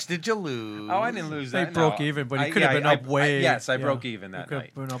 How much did you lose? Oh, I didn't lose They that. broke no. even, but he I- could have yeah, been I- up way. yes, I yeah. broke even You that could have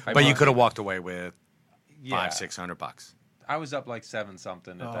night. been up I But you way. could have walked away with Yeah. $500-600. I was up like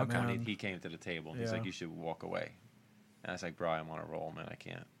 7-something at Oh, that man. point. He came to the table. He's Yeah. like, "You should walk away." And I was like, "Bro, I'm on a roll, man. I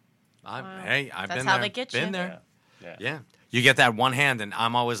can't." Wow. Hey, I've That's been how there. they get been you. there. Yeah. Yeah. You get that one hand, and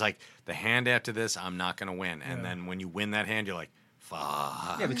I'm always like, the hand after this, I'm not going to win. And Yeah. then when you win that hand, you're like,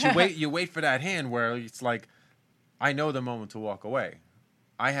 fuck. Yeah, but you wait for that hand where it's like, I know the moment to walk away.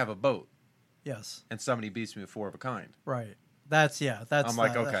 I have a boat, Yes, and somebody beats me with 4 of a kind. right. That's I'm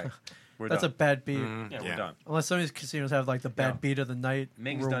like, okay, we're That's done. a bad beat. Yeah, Yeah. we're done. Unless some of these casinos have like the bad No. beat of the night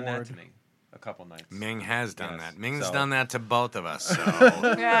Ming's reward. done that to me a couple nights. Ming has done Yes. that. Ming's So- done that to both of us.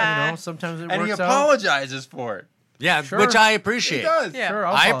 So. Yeah. You know, sometimes it And he works out. apologizes for it. Yeah, Sure. which I He appreciate. does. Yeah. Sure,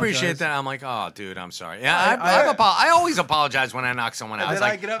 I'll I apologize. appreciate that. I'm like, oh, dude, I'm sorry. Yeah, I- I always apologize when I knock someone out. And I was then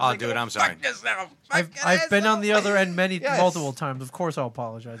I like, get up oh, and dude, go, I'm sorry. "Fuck this now. I've been on the other end Yes. multiple times. Of course, I'll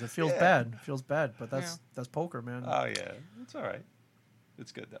apologize. It feels Yeah. bad. It feels bad, but Yeah. that's poker, man. Oh yeah, it's all right.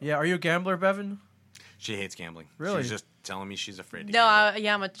 It's good though. Yeah, are you a gambler, Bevan? She hates gambling. Really? She's just telling me she's afraid to No, gamble.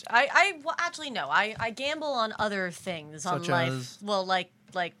 yeah, well, actually, no. I gamble on other things on Such life. as? Well, like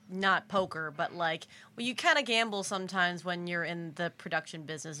not poker, but you kind of gamble sometimes when you're in the production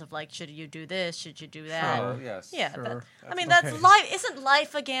business of like, should you do this? Should you do that? Oh yes. Yeah, Sure. that's Okay. life. Isn't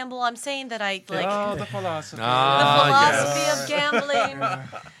life a gamble? I'm saying that I like Oh, the philosophy. the Ah, philosophy of gambling.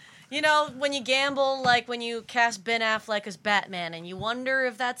 You know, when you gamble, like when you cast Ben Affleck as Batman, and you wonder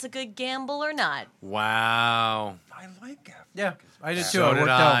if that's a good gamble or not. Wow. I like it. Yeah, I did too. So It did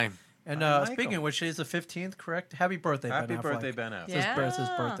worked I. out. And I like speaking him. of which, today's the 15th, correct? Happy birthday, Happy Ben Affleck. birthday, Ben Affleck. Yeah. It's his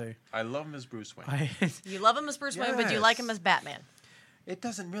birthday. I love him as Bruce Wayne. You love him as Bruce Wayne, but do you like him Yes. as Batman? It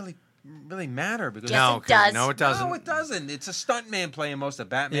doesn't really matter because Yes, No, it does. no, it doesn't. No, it doesn't. It's a stuntman playing most of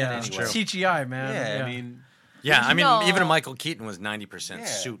Batman Yeah, anyway. true. CGI, man. Yeah, I mean, Yeah, I mean, No. even Michael Keaton was 90% Yeah.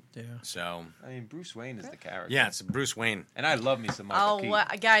 suit. Yeah. So, I mean, Bruce Wayne is the character. yeah, it's Bruce Wayne. And I love me some Michael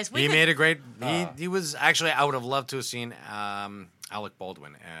Keaton. Guys, we He could, made a great. Ah. He was actually. I would have loved to have seen Alec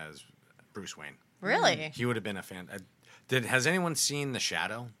Baldwin as Bruce Wayne. really. He would have been a fan. Has anyone seen The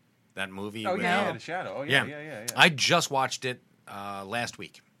Shadow? That movie? Oh, with- yeah, No. yeah, The Shadow. Oh, Yeah. yeah. I just watched it last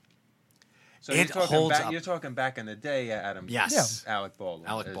week. So it you're talking holds back, up. You're talking back in the day, Adam. Yes. Alec Baldwin.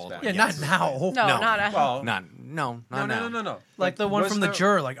 Alec is Baldwin. back. Yeah, Yes. not now. No, No. not Well, Not no, now. no. Like the one from wasn't the there-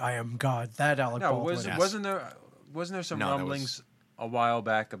 juror, like I am God. That Alec No, Baldwin. Yes. wasn't there some No, there rumblings a while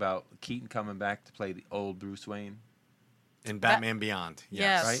back about Keaton coming back to play the old Bruce Wayne? In Batman Beyond. Yes.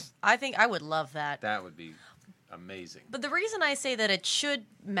 Yes. Right? I think I would love that. That would be amazing. But the reason I say that it should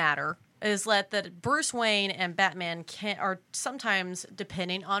matter is that Bruce Wayne and Batman are sometimes,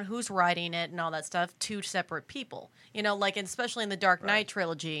 depending on who's writing it and all that stuff, two separate people. You know, like especially in the Dark Knight Right.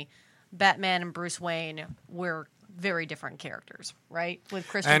 trilogy, Batman and Bruce Wayne were very different characters, right? With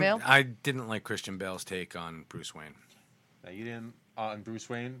Christian And Bale. I didn't like Christian Bale's take on Bruce Wayne. Now, you didn't on Bruce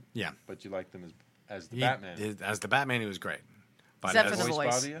Wayne, Yeah. but you liked him as the He- Batman. As the Batman, he was great. But Except as for the voice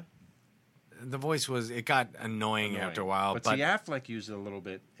voice. bother you? the voice was, it got annoying after a while. But But see, Affleck used it a little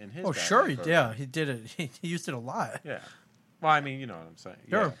bit in his. Oh, Batman sure, he version. he did it. He used it a lot. Yeah. Well, I mean, you know what I'm saying.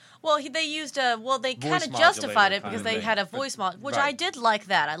 Sure. Yeah. Well, they used they Voice kind of justified modulator it because kind they of had a thing. voice But- mod, which I right. did like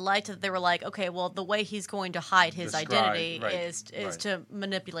that. I liked that they were like, okay, well, the way he's going to hide his Describe, identity right, is right. to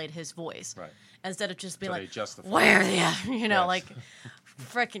manipulate his voice, Right. instead of just being So they like, justify where it. the you know, Yes. like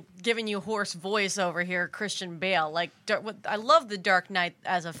freaking giving you hoarse voice over here, Christian Bale. Like, I love The Dark Knight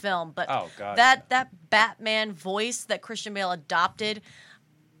as a film, but Oh, God, that Batman voice that Christian Bale adopted,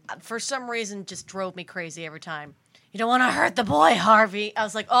 for some reason, just drove me crazy every time. You don't want to hurt the boy, Harvey. I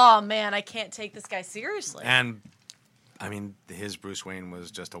was like, oh man, I can't take this guy seriously. And I mean, his Bruce Wayne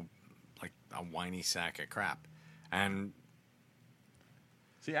was just a whiny sack of crap, and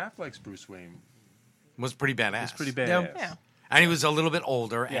See, Affleck's Bruce Wayne was pretty badass. is pretty Yeah. badass. Yeah. And he was a little bit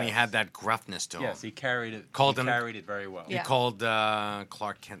older, and he Yes. had that gruffness to him. Yes, he carried it. Called he him- carried it very well. He Yeah. called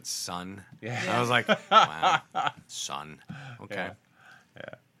Clark Kent's son. Yeah. I was like, wow, son. Okay. Yeah. Yeah.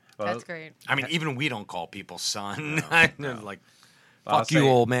 Well, That's great. I mean, even we don't call people son. Like, I'll fuck you, say-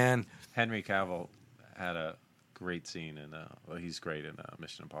 old man. Henry Cavill had a great scene in. Well, he's great in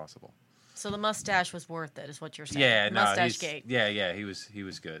Mission Impossible. So the mustache was worth it, is what you're saying. Yeah, no, mustache he's, gate. yeah, he was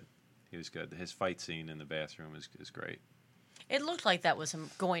good. He was good. His fight scene in the bathroom is great. It looked like that was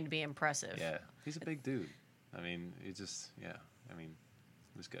going to be impressive. Yeah, he's a big dude. I mean, he just I mean,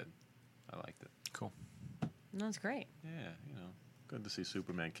 it was good. I liked it. Cool. That's great. Yeah, good to see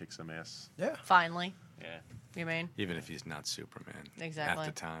Superman kick some ass. Yeah. Finally, Yeah. you mean? Even if he's not Superman. Exactly.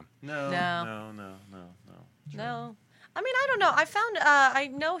 At the time. No. No. No. No. I mean, I don't know. I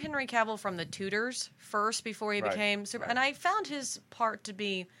know Henry Cavill from The Tudors first before he Right, became Super, right. and I found his part to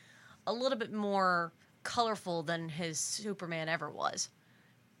be a little bit more colorful than his Superman ever was.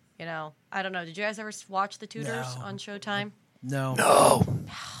 You know, I don't know. Did you guys ever watch The Tudors No. on Showtime? No. No.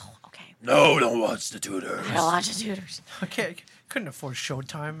 Okay. No, don't watch the Tudors. I don't watch The Tudors. Okay. Couldn't afford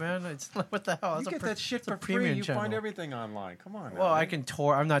Showtime, man. It's like, what the hell? You It's a get pre- that shit it's a for free. premium You channel. find everything online. Come on. Well, now, I man. can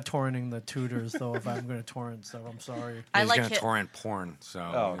tour. I'm not torrenting the Tudors though. If I'm going to torrent stuff, I'm sorry. I He's like going to it. torrent porn, so.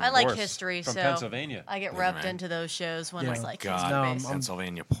 Oh, I of like course. history, From so Pennsylvania. I get Yeah, repped man. into those shows when Yeah. it's like God, history No, based.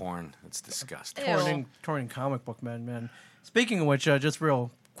 Pennsylvania porn. That's disgusting. Ew. Torrenting comic book men, man. Speaking of which, just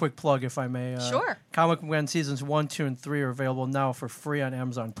real quick plug, if I may. Sure. Comic Book Men seasons 1, 2, and 3 are available now for free on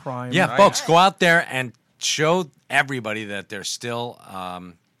Amazon Prime. Yeah, Nice. folks, go out there and show everybody that there's still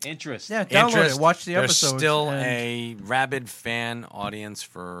Interest. Yeah, download interest. it. Watch the There's episodes. still and- a rabid fan audience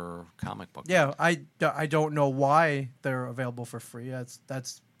for comic book. Yeah, I don't know why they're available for free. That's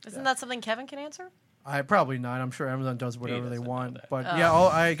Isn't that something Kevin can answer? I probably not. I'm sure Amazon does whatever they doesn't know want. that. But Oh. yeah,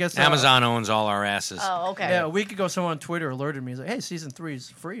 I guess Amazon owns all our asses. Oh, okay. Yeah, a week ago, someone on Twitter alerted me. He's like, "Hey, season 3 is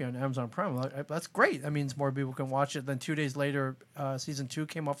free on Amazon Prime." I'm like, that's great. That means more people can watch it. Then 2 days later, season 2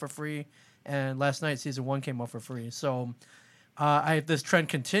 came up for free, and last night season 1 came up for free. So, if this trend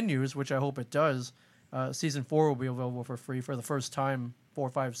continues, which I hope it does, season 4 will be available for free for the first time.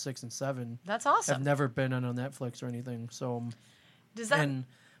 4, 5, 6, and 7 That's have awesome. never been on Netflix or anything. So, Does that? and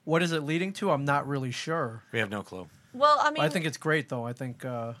what is it leading to? I'm not really sure. We have no clue. Well, I mean, I think it's great though. I think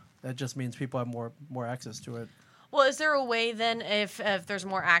that just means people have more access to it. well, is there a way then, if there's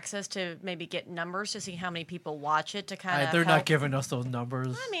more access, to maybe get numbers to see how many people watch it to kind of? They're not giving us those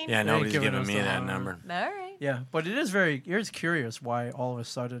numbers. I mean, Yeah, They ain't nobody's giving giving us me the that number. number. all right. Yeah, but it's curious why all of a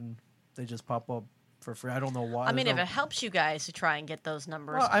sudden they just pop up for free. I don't know why. I mean, There's if no- it helps you guys to try and get those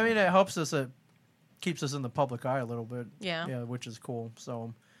numbers, well, I mean, it helps us. It keeps us in the public eye a little bit. Yeah. Yeah, which is cool.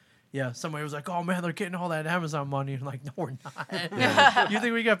 So, Yeah, somebody was like, "Oh man, they're getting all that Amazon money." And like, no, we're not. You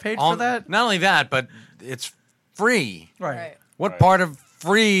think we got paid for that? Not only that, but it's free. Right. What part of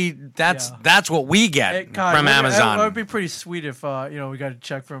free? That's what we get God, from Amazon. It would be pretty sweet if we got a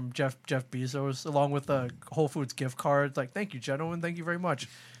check from Jeff Bezos along with a Whole Foods gift card. It's like, thank you, gentlemen, thank you very much.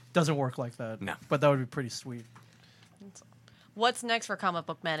 Doesn't work like that. No, but that would be pretty sweet. What's next for Comic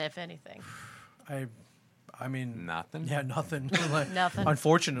Book Men, if anything? I mean, nothing. Yeah, nothing. Nothing.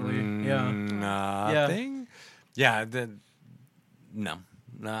 Unfortunately, yeah. Nothing. Yeah. No.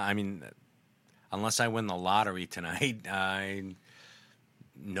 I mean, unless I win the lottery tonight,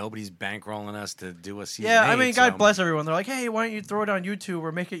 nobody's bankrolling us to do a season. Yeah, I mean, God so. bless everyone. They're like, hey, why don't you throw it on YouTube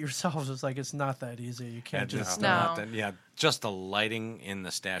or make it yourselves? It's like, it's not that easy. You can't just. No. Yeah, just the lighting in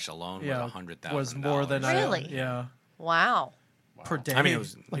the stash alone was $100,000. Was more than Really? Yeah. Wow. Per day. I mean, it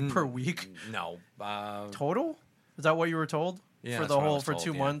was like per week. No. Total? Is that what you were told? Yeah, for that's the what I whole was for told,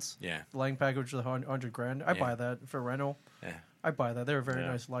 2 yeah. months. Yeah. The lighting package was $100,000. I buy that for rental. Yeah. I buy that. They're very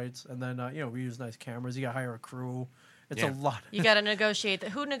nice lights, and then we use nice cameras. You got to hire a crew. It's a lot. You got to negotiate.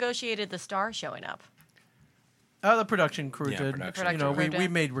 Who negotiated the star showing up? The production crew Yeah, did. production crew we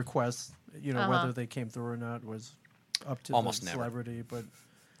did. made requests. Uh-huh. Whether they came through or not was up to Almost the never. celebrity. But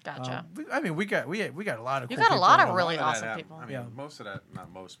Gotcha. we got a lot of. You cool got a people lot of around. really A lot of that awesome happened- people. I mean, Yeah. most of that,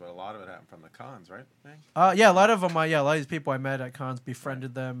 not most, but a lot of it happened from the cons, right? Bang? Yeah, a lot of them. A lot of these people I met at cons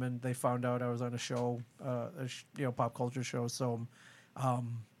befriended them, and they found out I was on a show, pop culture show. So,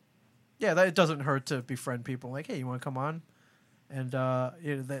 it doesn't hurt to befriend people. Like, hey, you want to come on? And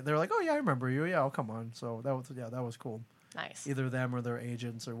they're like, oh yeah, I remember you. Yeah, I'll come on. So that was cool. Nice. Either them or their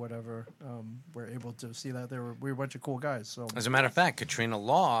agents or whatever were able to see that we were a bunch of cool guys. So As a matter of fact, Katrina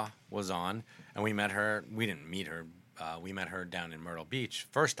Law was on, and we met her. We didn't meet her. We met her down in Myrtle Beach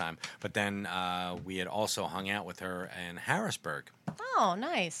first time, but then we had also hung out with her in Harrisburg. Oh,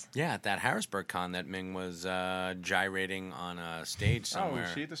 nice. Yeah, at that Harrisburg con that Ming was gyrating on a stage Oh, somewhere.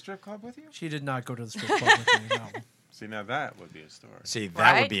 was she at the strip club with you? she did not go to the strip club with me. No. See, now that would be a story. See, that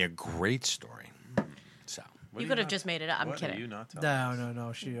Right? would be a great story. So What You are could have not- just made it up. I'm what kidding. Are you not telling us?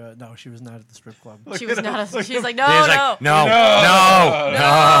 No. She was not at the strip club. She was not. She's like, no, he's no, like,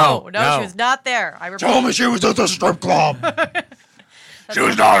 no. She was not there. I repeat. Tell me she was at the strip club. She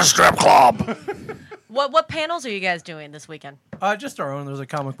was not a strip club. What panels are you guys doing this weekend? Just our own. There's a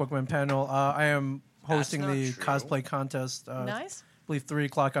comic book man panel. I am hosting not the true. cosplay contest. Nice. I believe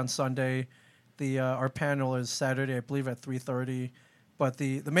 3:00 on Sunday. Our panel is Saturday, I believe, at 3:30. But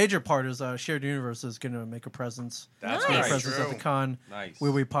the major part is Shared Universe is going to make a presence. That's Nice. Make a right. presence at the con. Nice.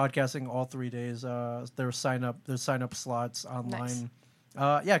 We'll be podcasting all 3 days. There's sign up slots online.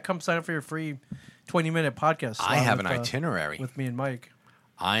 Come sign up for your free 20-minute podcast. I slot have with, an itinerary. with me and Mike.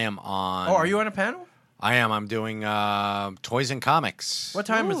 I am on. Oh, are you on a panel? I am. I'm doing Toys and Comics. What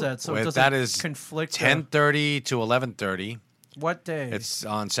time is that? So it doesn't that is conflict. 10:30 to 11:30. What day? It's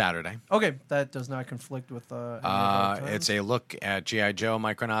on Saturday. Okay, that does not conflict with. Any of our times. It's a look at G.I. Joe,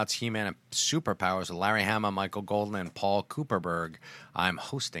 Micronauts, He-Man, and Superpowers with Larry Hama, Michael Golden, and Paul Cooperberg. I'm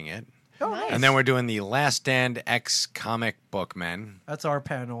hosting it. Oh, Nice. And then we're doing the Last Stand X Comic Book Men. That's our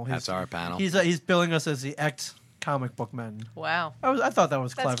panel. That's our panel. He's billing us as the ex comic book men. Wow. I thought that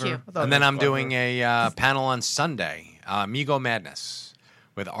was That's clever. cute. I thought And that then was I'm clever. doing a panel on Sunday, Migo Madness,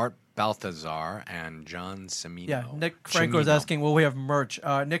 with Art Balthazar and John Cimino. Yeah, Nick Franco is Cimino. asking, will we have merch?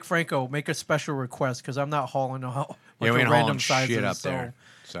 Nick Franco, make a special request because I'm not hauling out Yeah, we ain't random hauling sizes. shit up so there.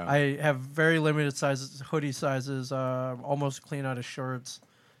 So I have very limited sizes, hoodie sizes, almost clean out of shirts.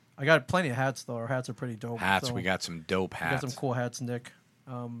 I got plenty of hats though. Our hats are pretty dope. hats, so we got some dope we hats. got some cool hats, Nick.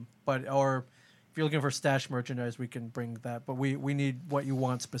 If you're looking for stash merchandise, we can bring that. But we need what you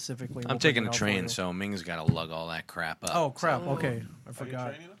want specifically. I'm We'll taking bring a it out for train, you. so Ming's got to lug all that crap up. Oh crap! Okay, I Are you forgot.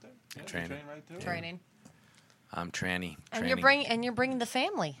 training up there? Yeah, you Training. train right there? Training. I'm tranny. And tranny. you're bringing the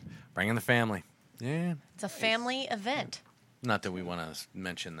family. Bringing the family. Yeah. It's a family event. Not that we want to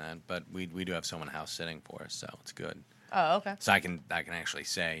mention that, but we do have someone house sitting for us, so it's good. Oh, okay. So I can actually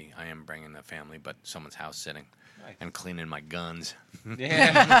say I am bringing the family, but someone's house sitting Nice. and cleaning my guns.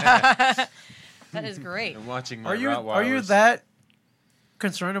 Yeah. That is great. And watching my Are you Rottweilers. that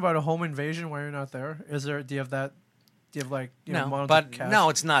concerned about a home invasion while you're not there? Do you have that? Do you have like No, mounted but cash? no,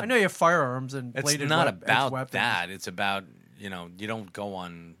 it's not. I know you have firearms and It's bladed not edged about weapons. that. It's about you don't go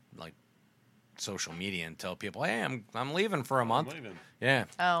on like social media and tell people, hey, I'm leaving for a I'm month. leaving. Yeah.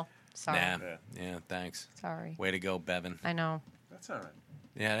 Oh, sorry. Nah. Yeah. Yeah. Thanks. Sorry. Way to go, Bevan. I know. That's all right.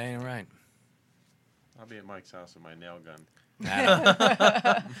 Yeah, that ain't right. I'll be at Mike's house with my nail gun.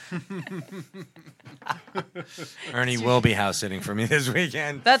 Ernie will be house sitting for me this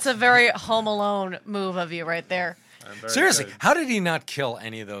weekend. That's a very Home Alone move of you right there. very Seriously, good. how did he not kill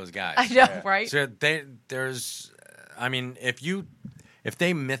any of those guys? I know, right? So I mean, if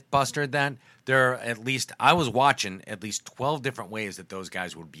they mythbustered that, there are at least, I was watching at least 12 different ways that those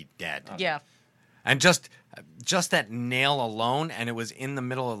guys would be dead. Yeah. And just that nail alone, and it was in the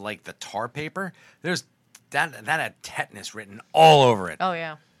middle of like the tar paper. There's that had tetanus written all over it. Oh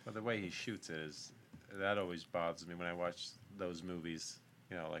yeah. But the way he shoots it that always bothers me when I watch those movies,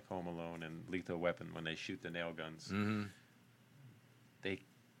 like Home Alone and Lethal Weapon, when they shoot the nail guns. Mm-hmm.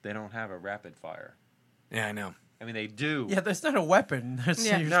 They don't have a rapid fire. Yeah, I know. I mean, they do. Yeah, that's not a weapon.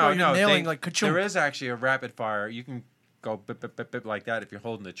 Yeah. You're nailing like ka-chunk. There is actually a rapid fire. You can go bip, bip, bip, bip like that if you're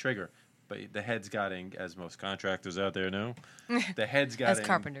holding the trigger. But the head's got, as most contractors out there know, the head's got As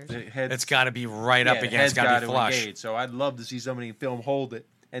carpenters. It's got to be right up against. It's the got to be flush. engage. So I'd love to see somebody in film hold it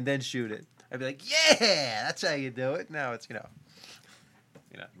and then shoot it. I'd be like, yeah, that's how you do it. No, it's, you're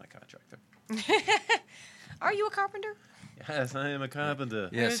not my contractor. Are you a carpenter? Yes, I am a carpenter.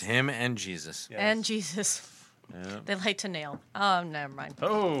 Yes, him and Jesus. Yes. And Jesus. Yeah. They like to nail. Oh, never mind.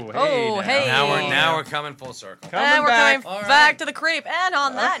 Oh, hey. Oh, now. hey. Now we're coming full circle. And we're back. coming back to the creep. And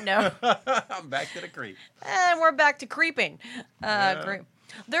on that note, I'm back to the creep. and we're back to creeping. Great.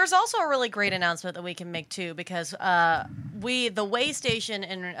 There's also a really great announcement that we can make too, because the Way Station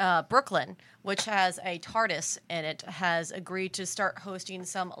in Brooklyn, which has a TARDIS in it, has agreed to start hosting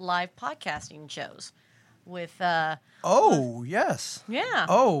some live podcasting shows with. Oh yes. Yeah.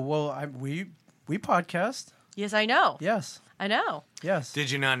 Oh well, we podcast. Yes, I know. Yes. I know. Yes.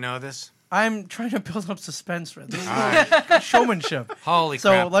 Did you not know this? I'm trying to build up suspense for this. All right. Showmanship. Holy So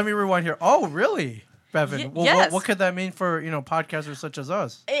crap. let me rewind here. Oh, really, Bevan? Well, yes. what could that mean for podcasters such as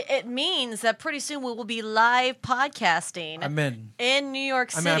us? It means that pretty soon we will be live podcasting I'm in. in New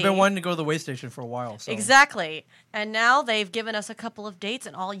York I City. mean, I've been wanting to go to the Way Station for a while. So. Exactly. And now they've given us a couple of dates,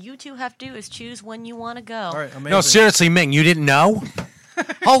 and all you two have to do is choose when you want to go. All right, amazing. No, seriously, Ming, you didn't know?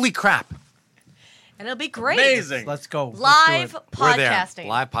 Holy crap. And it'll be great. Amazing. Let's go. Live Let's We're there. podcasting.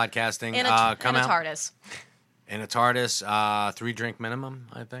 Live podcasting. In a Come out. TARDIS. In a TARDIS. 3 drink minimum,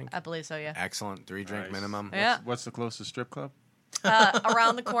 I think. I believe so, yeah. Excellent. 3 drink Nice. minimum. Yeah. What's the closest strip club?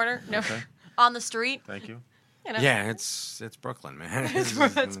 Around the corner. No. Okay. On the street. Thank you. You know. Yeah, it's Brooklyn, man.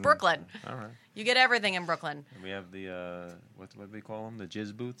 It's Brooklyn. All right. You get everything in Brooklyn. And we have the, what do we call them? The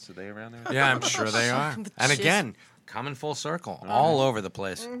jizz boots? Are they around there? Yeah, I'm sure they are. The And jizz- again, coming full circle. All over the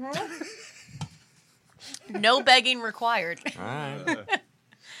place. No begging required. All right.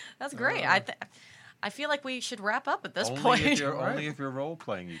 That's great. I feel like we should wrap up at this Only point. only if you're role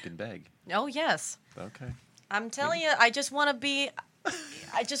playing, you can beg. Oh, yes. Okay. I'm telling you, I just want to be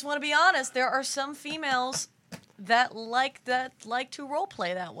honest. There are some females that like to role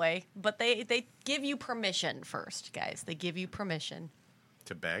play that way, but they give you permission first, guys. They give you permission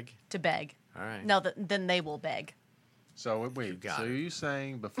To beg? to beg. All right. No, then they will beg. So wait, got so it. are you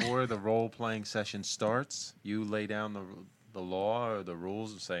saying before the role playing session starts, you lay down the law or the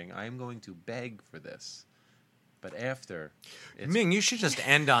rules of saying I'm going to beg for this, but after, it's, Ming, you should just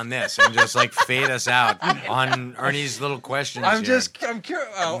end on this and just like fade us out on Ernie's little questions. I'm here. I'm curious.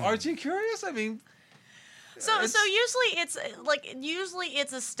 Aren't you curious? I mean, So usually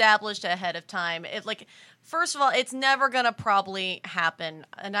it's established ahead of time. First of all, it's never gonna probably happen,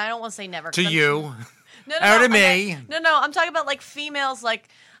 and I don't want to say never to 'cause you. No, Or to okay. me. No, I'm talking about like females. Like,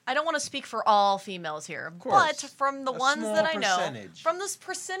 I don't want to speak for all females here, course. but from the A ones small that I know, percentage. from this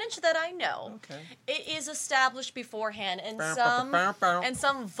percentage that I know, Okay. it is established beforehand in Bow, some bow, bow, bow. in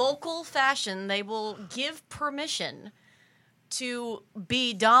some vocal fashion. They will give permission to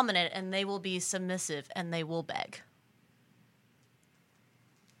be dominant, and they will be submissive, and they will beg.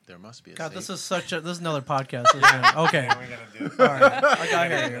 there must be a God, safe- this is another podcast. Isn't it? Okay. We're gonna do. All right.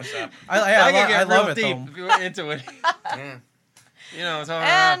 I hear you. I love it though. if you were into it. You know, it's all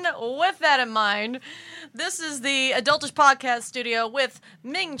And with that in mind, this is the Adultish Podcast Studio with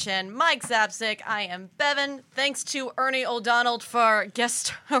Ming Chen, Mike Zapsik. I am Bevan. Thanks to Ernie O'Donnell for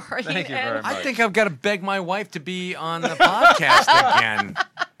guest starring. Thank you very much. I think I've got to beg my wife to be on the podcast again.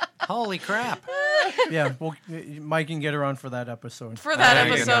 Holy crap. Yeah, well, Mike can get her on for that episode. For that There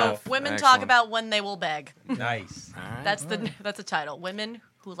you episode, go. women talk Excellent. about when they will beg. Nice. All right. That's the title. Women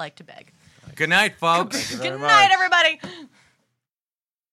who like to beg. Good night, folks. Thank you very Good night, much. everybody.